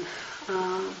person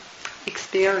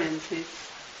experiences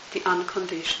the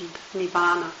unconditioned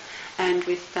Nirvana, and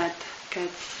with that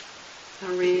gets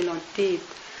a real or deep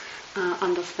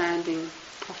understanding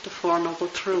of the Four Noble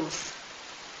Truths.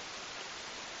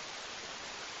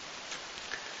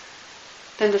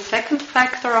 Then the second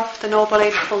factor of the Noble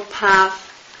Eightfold Path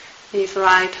is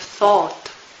right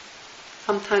thought,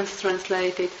 sometimes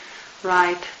translated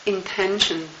right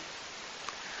intention.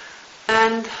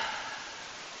 And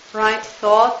right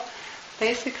thought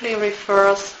basically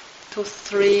refers to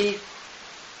 3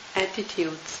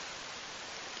 attitudes.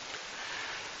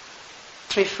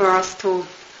 It refers to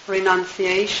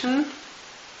renunciation,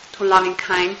 to loving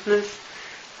kindness,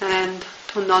 and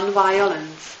to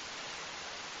non-violence.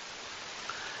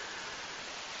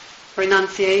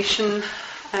 Renunciation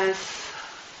as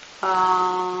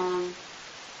an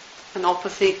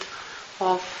opposite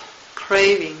of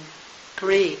craving,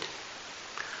 greed.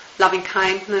 Loving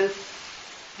kindness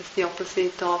is the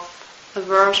opposite of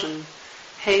aversion,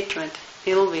 hatred,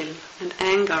 ill will, and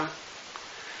anger.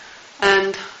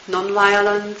 And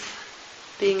non-violence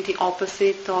being the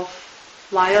opposite of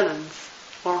violence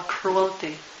or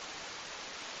cruelty.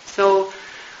 So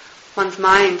one's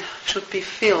mind should be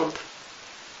filled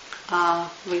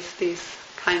with these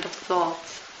kind of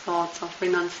thoughts of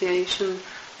renunciation,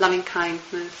 loving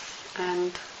kindness,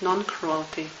 and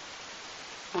non-cruelty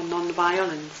or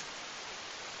non-violence.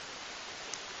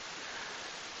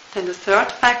 Then the third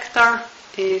factor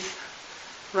is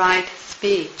right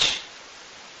speech.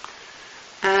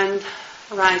 And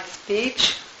right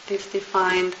speech is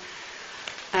defined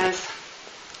as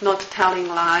not telling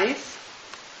lies,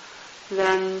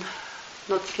 then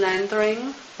not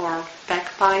slandering or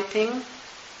backbiting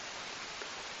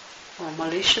or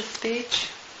malicious speech.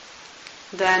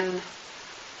 Then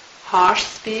harsh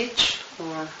speech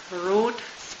or rude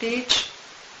speech,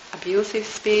 abusive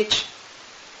speech.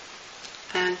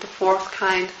 And the fourth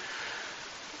kind,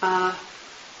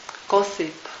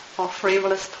 gossip or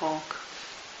frivolous talk,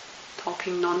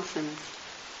 talking nonsense.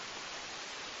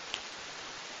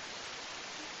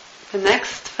 The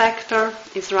next factor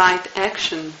is right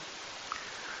action,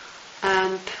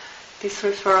 and this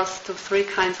refers to three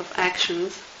kinds of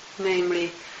actions,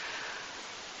 namely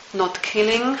not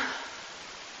killing,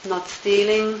 not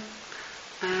stealing,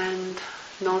 and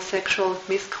no sexual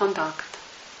misconduct.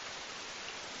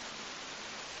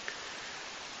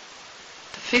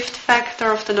 The fifth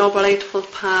factor of the Noble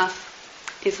Eightfold Path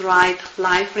is right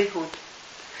livelihood.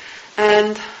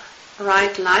 And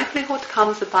right livelihood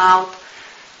comes about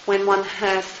when one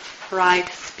has right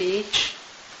speech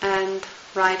and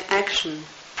right action.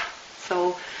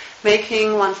 So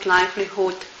making one's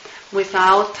livelihood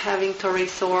without having to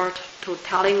resort to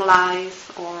telling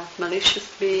lies or malicious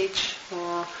speech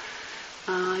or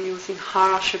using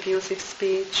harsh, abusive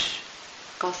speech,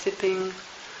 gossiping,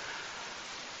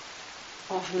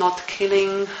 of not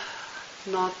killing,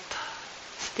 not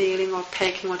stealing or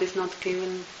taking what is not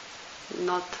given,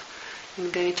 not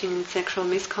engaging in sexual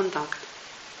misconduct.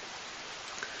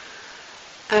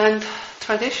 And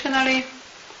traditionally,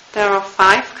 there are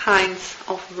 5 kinds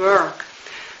of work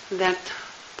that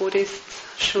Buddhists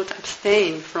should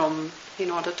abstain from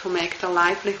in order to make their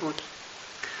livelihood.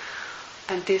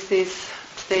 And this is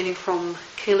abstaining from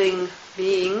killing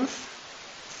beings,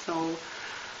 so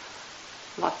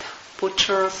what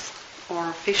butchers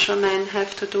or fishermen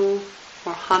have to do,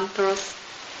 or hunters.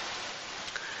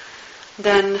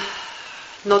 Then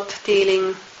not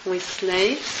dealing with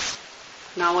slaves.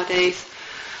 Nowadays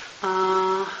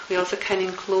we also can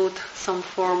include some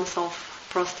forms of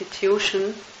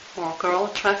prostitution or girl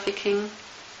trafficking.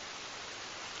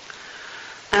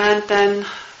 And then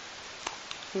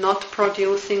not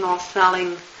producing or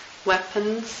selling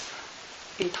weapons,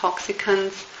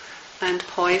 intoxicants and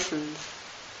poisons.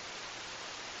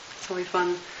 So if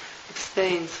one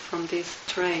abstains from these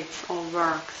traits or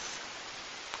works,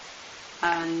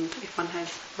 and if one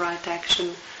has right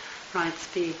action, right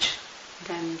speech,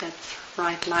 then that's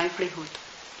right livelihood.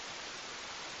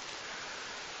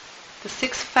 The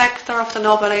 6th factor of the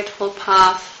Noble Eightfold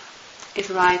Path is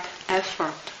right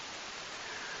effort.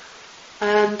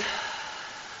 And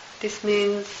this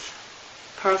means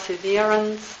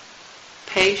perseverance,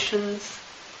 patience,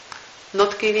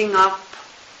 not giving up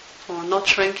or not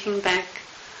shrinking back,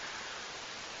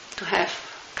 to have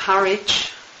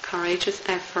courage, courageous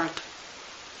effort.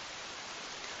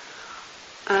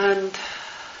 And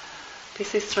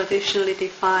this is traditionally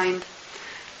defined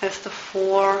as the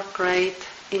 4 great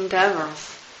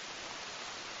endeavors,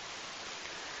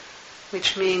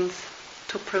 which means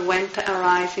to prevent the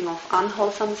arising of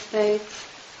unwholesome states,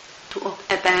 to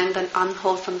abandon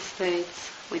unwholesome states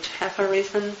which have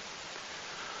arisen,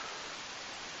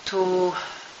 to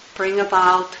bring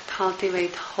about,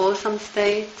 cultivate wholesome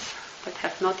states that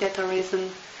have not yet arisen,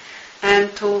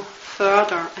 and to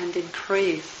further and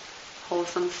increase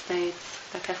wholesome states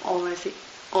that have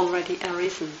already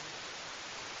arisen.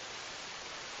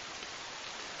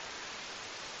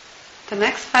 The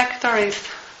next factor is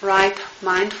right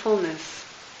mindfulness.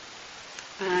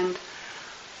 And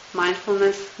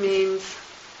mindfulness means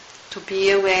to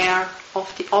be aware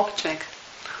of the object,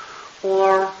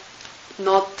 or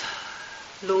not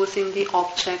losing the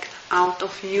object out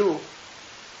of view,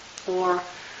 or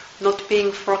not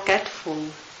being forgetful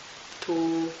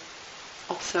to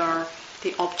observe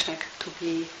the object, to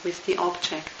be with the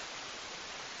object.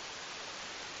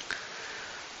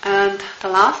 And the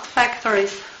last factor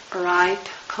is right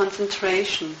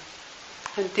concentration.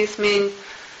 And this means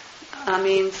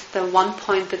the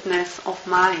one-pointedness of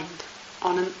mind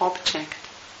on an object.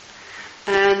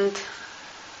 And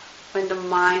when the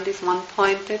mind is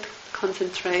one-pointed,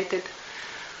 concentrated,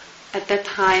 at that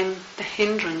time the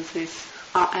hindrances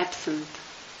are absent.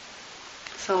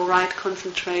 So right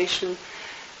concentration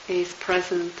is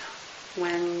present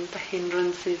when the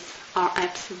hindrances are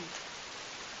absent.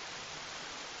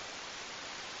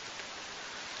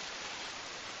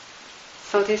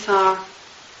 So these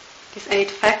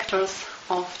 8 factors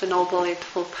of the Noble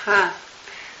Eightfold Path,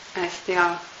 as they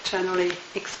are generally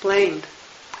explained.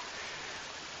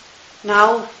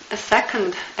 Now, a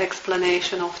second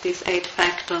explanation of these 8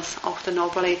 factors of the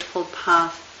Noble Eightfold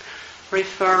Path,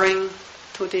 referring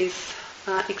to this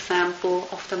example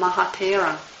of the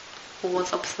Mahatera who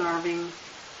was observing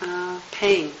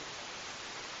pain.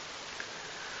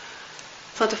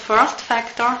 So the first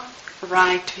factor,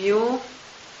 right view,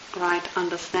 right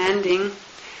understanding,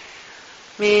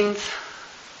 means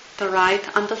the right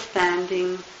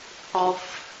understanding of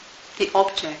the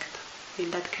object,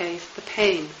 in that case the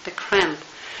pain, the cramp.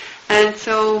 And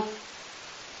so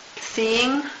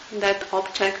seeing that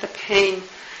object, the pain,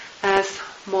 as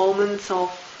moments of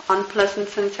unpleasant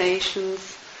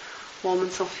sensations,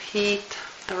 moments of heat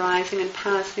arising and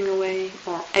passing away,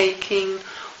 or aching,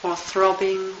 or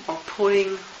throbbing, or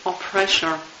pulling, or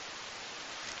pressure.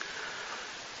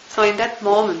 So in that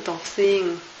moment of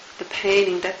seeing the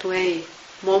pain in that way,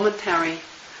 momentary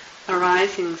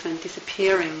arisings and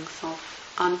disappearings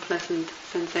of unpleasant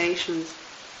sensations,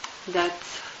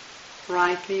 that's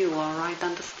right view or right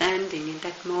understanding in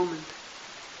that moment.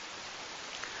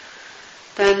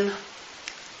 Then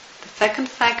the second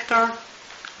factor,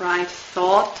 right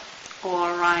thought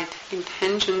or right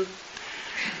intention.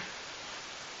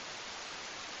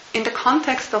 In the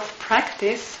context of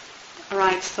practice,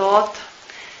 right thought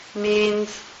means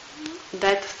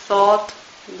that thought,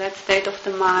 that state of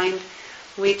the mind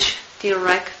which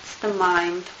directs the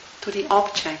mind to the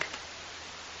object.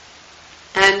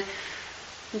 And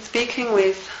in speaking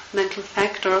with mental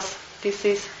factors, this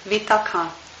is vitakka,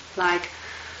 like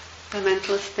the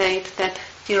mental state that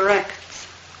directs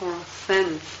or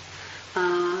sends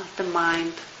the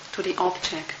mind to the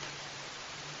object.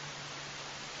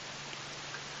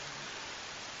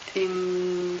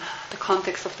 In the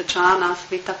context of the jhanas,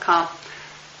 vitakka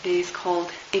is called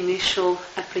initial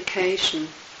application.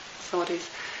 So this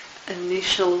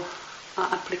initial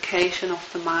application of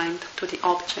the mind to the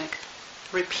object,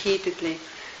 repeatedly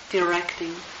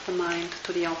directing the mind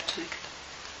to the object.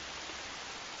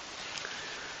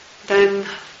 Then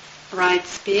right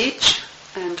speech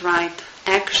and right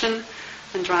action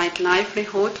and right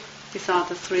livelihood, these are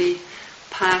the three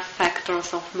path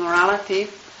factors of morality.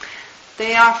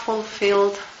 They are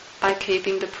fulfilled by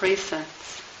keeping the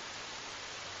precepts.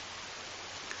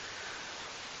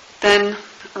 Then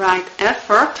right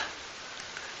effort,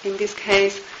 in this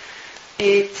case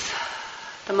it's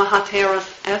the Mahathera's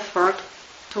effort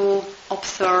to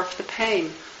observe the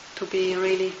pain, to be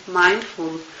really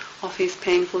mindful of his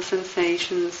painful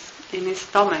sensations in his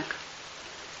stomach.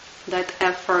 That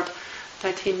effort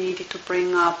that he needed to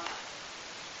bring up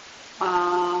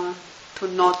to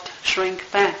not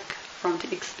shrink back from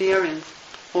the experience,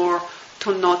 or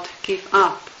to not give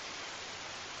up,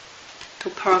 to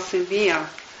persevere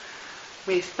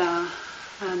with the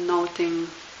noting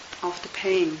of the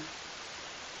pain.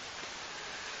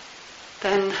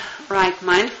 Then right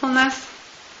mindfulness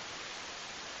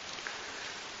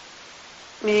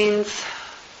means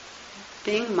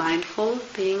being mindful,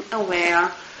 being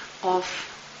aware of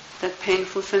that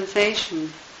painful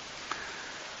sensation,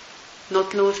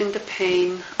 not losing the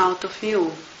pain out of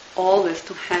view, always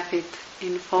to have it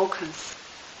in focus.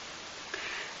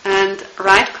 And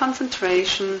right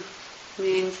concentration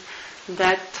means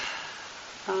that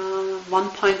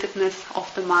one-pointedness of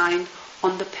the mind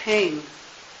on the pain.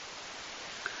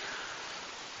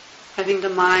 Having the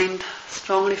mind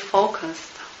strongly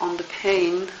focused on the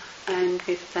pain, and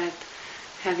with that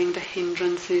having the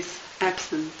hindrances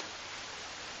absent.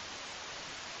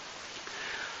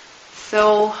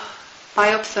 So by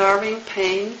observing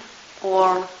pain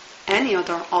or any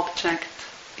other object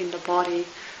in the body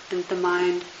and the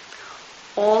mind,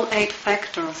 all 8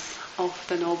 factors of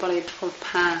the Noble Eightfold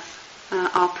Path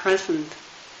are present.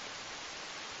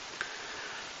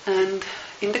 And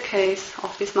in the case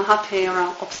of this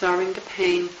Mahathera observing the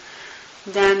pain,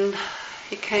 then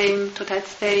he came to that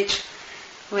stage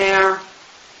where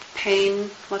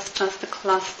pain was just a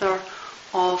cluster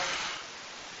of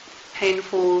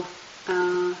painful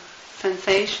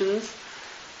sensations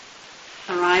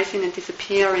arising and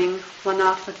disappearing one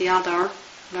after the other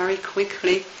very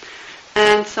quickly.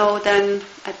 And so then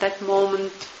at that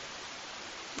moment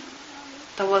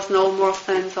there was no more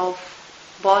sense of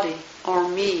body or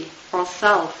me or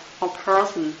self or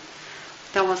person.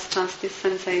 There was just these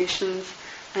sensations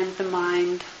and the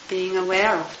mind being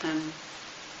aware of them.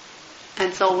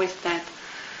 And so with that,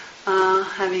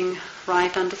 having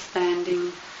right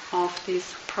understanding of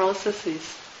these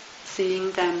processes,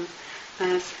 seeing them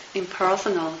as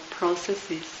impersonal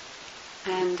processes,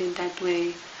 and in that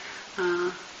way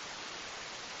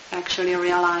actually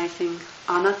realizing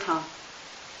anatta.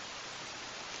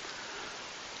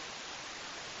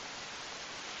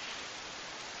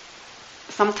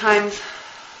 Sometimes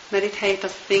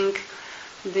meditators think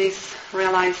this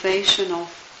realization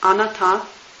of anatta,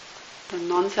 the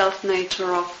non-self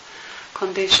nature of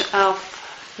condition of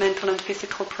mental and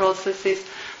physical processes,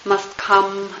 must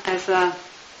come as a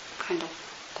kind of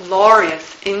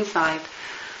glorious insight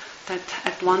that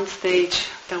at one stage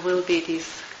there will be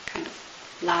this kind of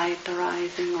light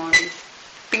arising or this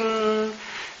ping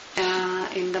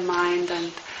in the mind,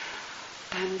 and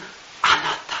then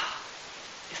anatta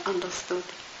is understood.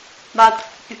 But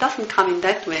it doesn't come in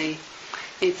that way.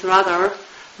 It's rather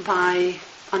by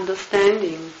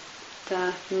understanding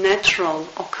the natural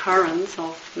occurrence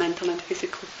of mental and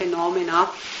physical phenomena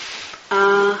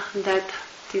that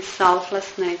the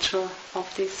selfless nature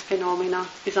of these phenomena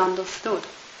is understood.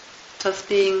 Just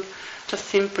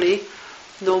simply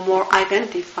no more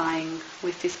identifying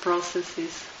with these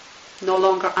processes, no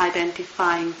longer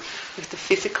identifying with the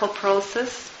physical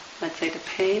process, let's say the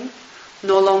pain,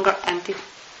 no longer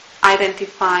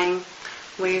identifying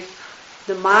with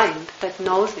the mind that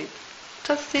knows it,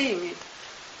 just seeing it.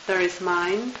 There is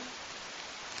mind,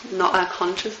 not a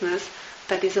consciousness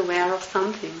that is aware of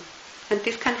something. And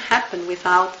this can happen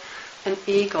without an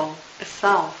ego, a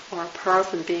self, or a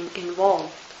person being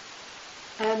involved.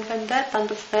 And when that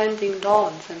understanding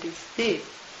dawns and is deep,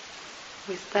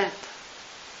 with that,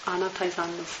 anatta is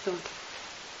understood.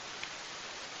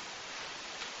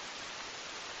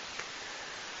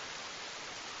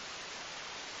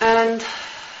 And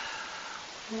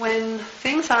when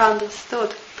things are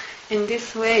understood in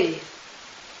this way,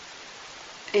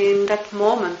 in that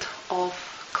moment of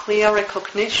clear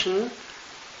recognition,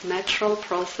 natural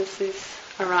processes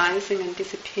arising and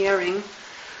disappearing,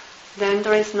 then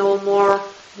there is no more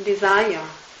desire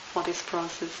for these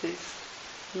processes,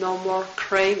 no more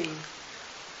craving.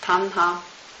 Tanha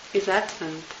is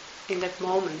absent in that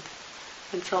moment.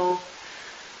 And so,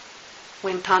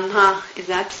 when tanha is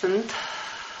absent,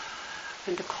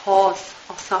 when the cause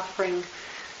of suffering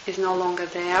is no longer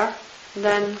there,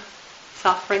 then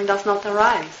suffering does not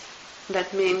arise.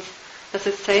 That means the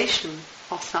cessation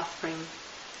of suffering.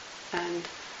 And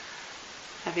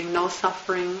having no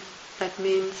suffering, that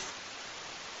means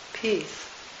peace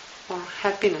or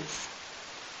happiness.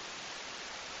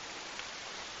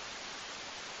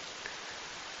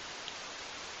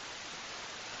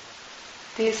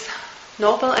 This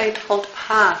Noble Eightfold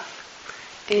Path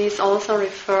is also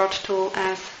referred to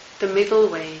as the middle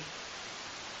way.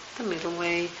 The middle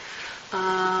way,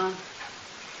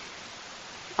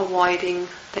 avoiding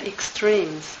the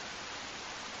extremes.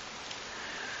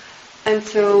 And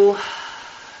so,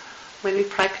 when we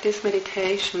practice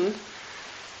meditation,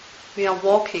 we are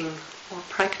walking or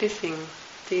practicing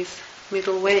this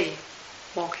middle way,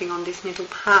 walking on this middle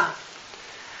path.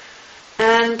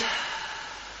 And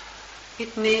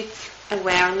it needs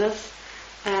awareness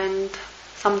and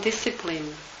some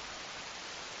discipline.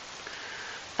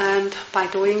 And by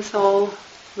doing so,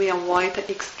 we avoid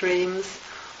the extremes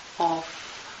of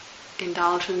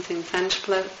indulgence in sense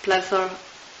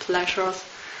pleasures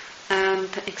and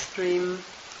the extreme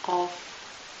of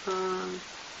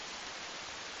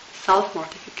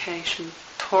self-mortification,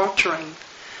 torturing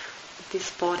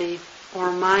this body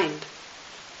or mind.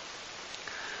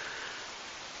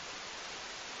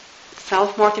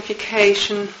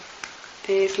 Self-mortification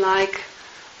is like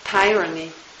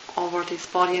tyranny over this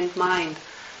body and mind,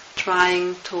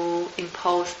 trying to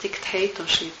impose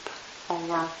dictatorship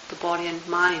over the body and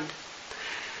mind.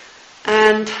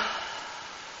 And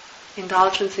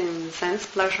indulgence in sense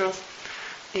pleasures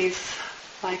is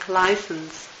like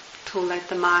license to let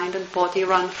the mind and body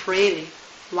run freely,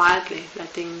 wildly,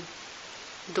 letting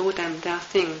do them their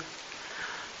thing.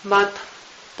 But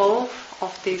both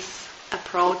of these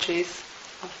approaches,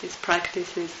 of these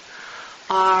practices,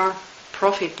 are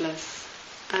profitless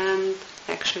and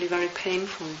actually very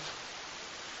painful.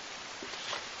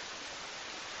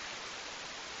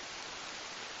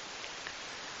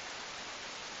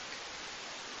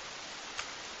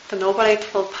 The Noble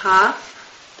Eightfold Path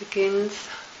begins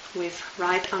with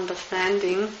right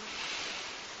understanding.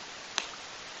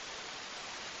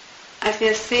 As we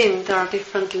have seen, there are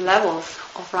different levels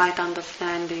of right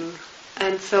understanding,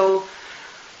 and so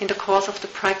in the course of the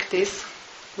practice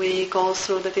we go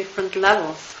through the different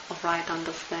levels of right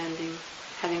understanding,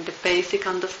 having the basic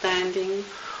understanding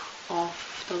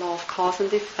of the law of cause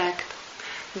and effect,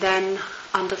 then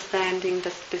understanding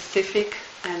the specific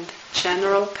and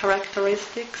general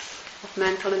characteristics of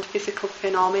mental and physical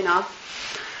phenomena,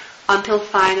 until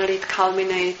finally it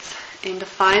culminates in the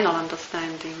final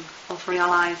understanding of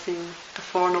realizing the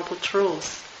Four Noble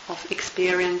Truths, of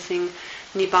experiencing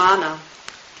Nibbana,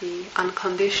 the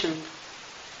unconditioned.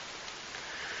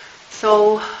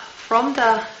 So, from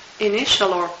the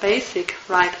initial or basic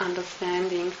right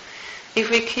understanding, if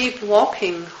we keep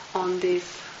walking on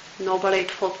this Noble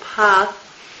Eightfold Path,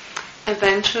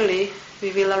 eventually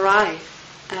we will arrive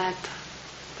at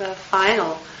the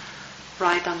final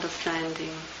right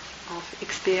understanding of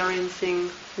experiencing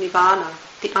Nibbana,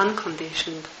 the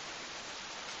unconditioned.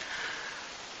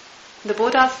 The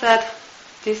Buddha said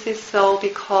this is so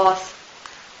because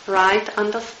right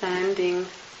understanding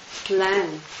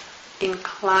slants,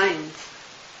 inclines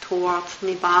towards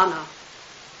Nibbana.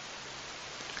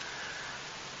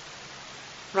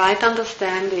 Right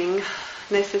understanding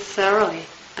necessarily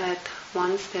at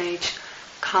one stage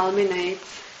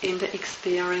culminates in the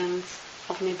experience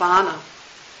of Nibbana.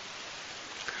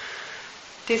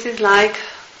 This is like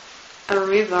a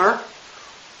river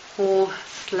who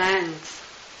slants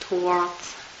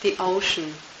towards the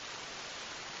ocean.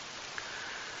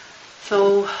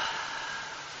 So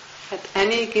at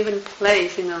any given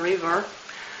place in a river,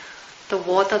 the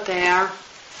water there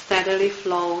steadily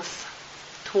flows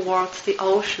towards the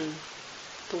ocean.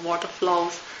 The water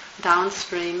flows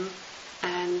downstream,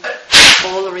 and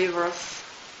all rivers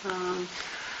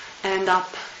end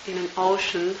up in an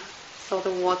ocean, so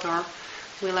the water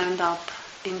will end up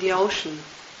in the ocean.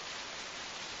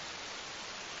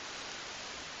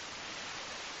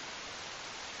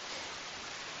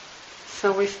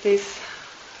 So with this,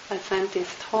 let's end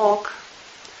this talk.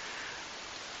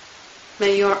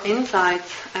 May your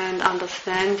insights and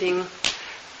understanding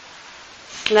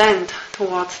slant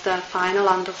towards the final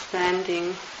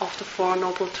understanding of the Four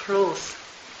Noble Truths.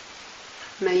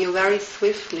 May you very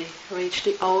swiftly reach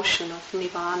the ocean of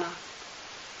Nibbana.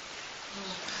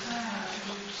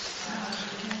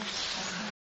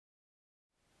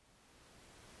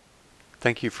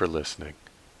 Thank you for listening.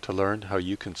 To learn how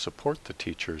you can support the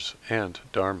teachers and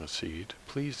Dharma Seed,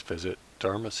 please visit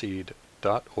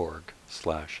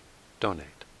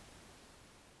dharmaseed.org/donate.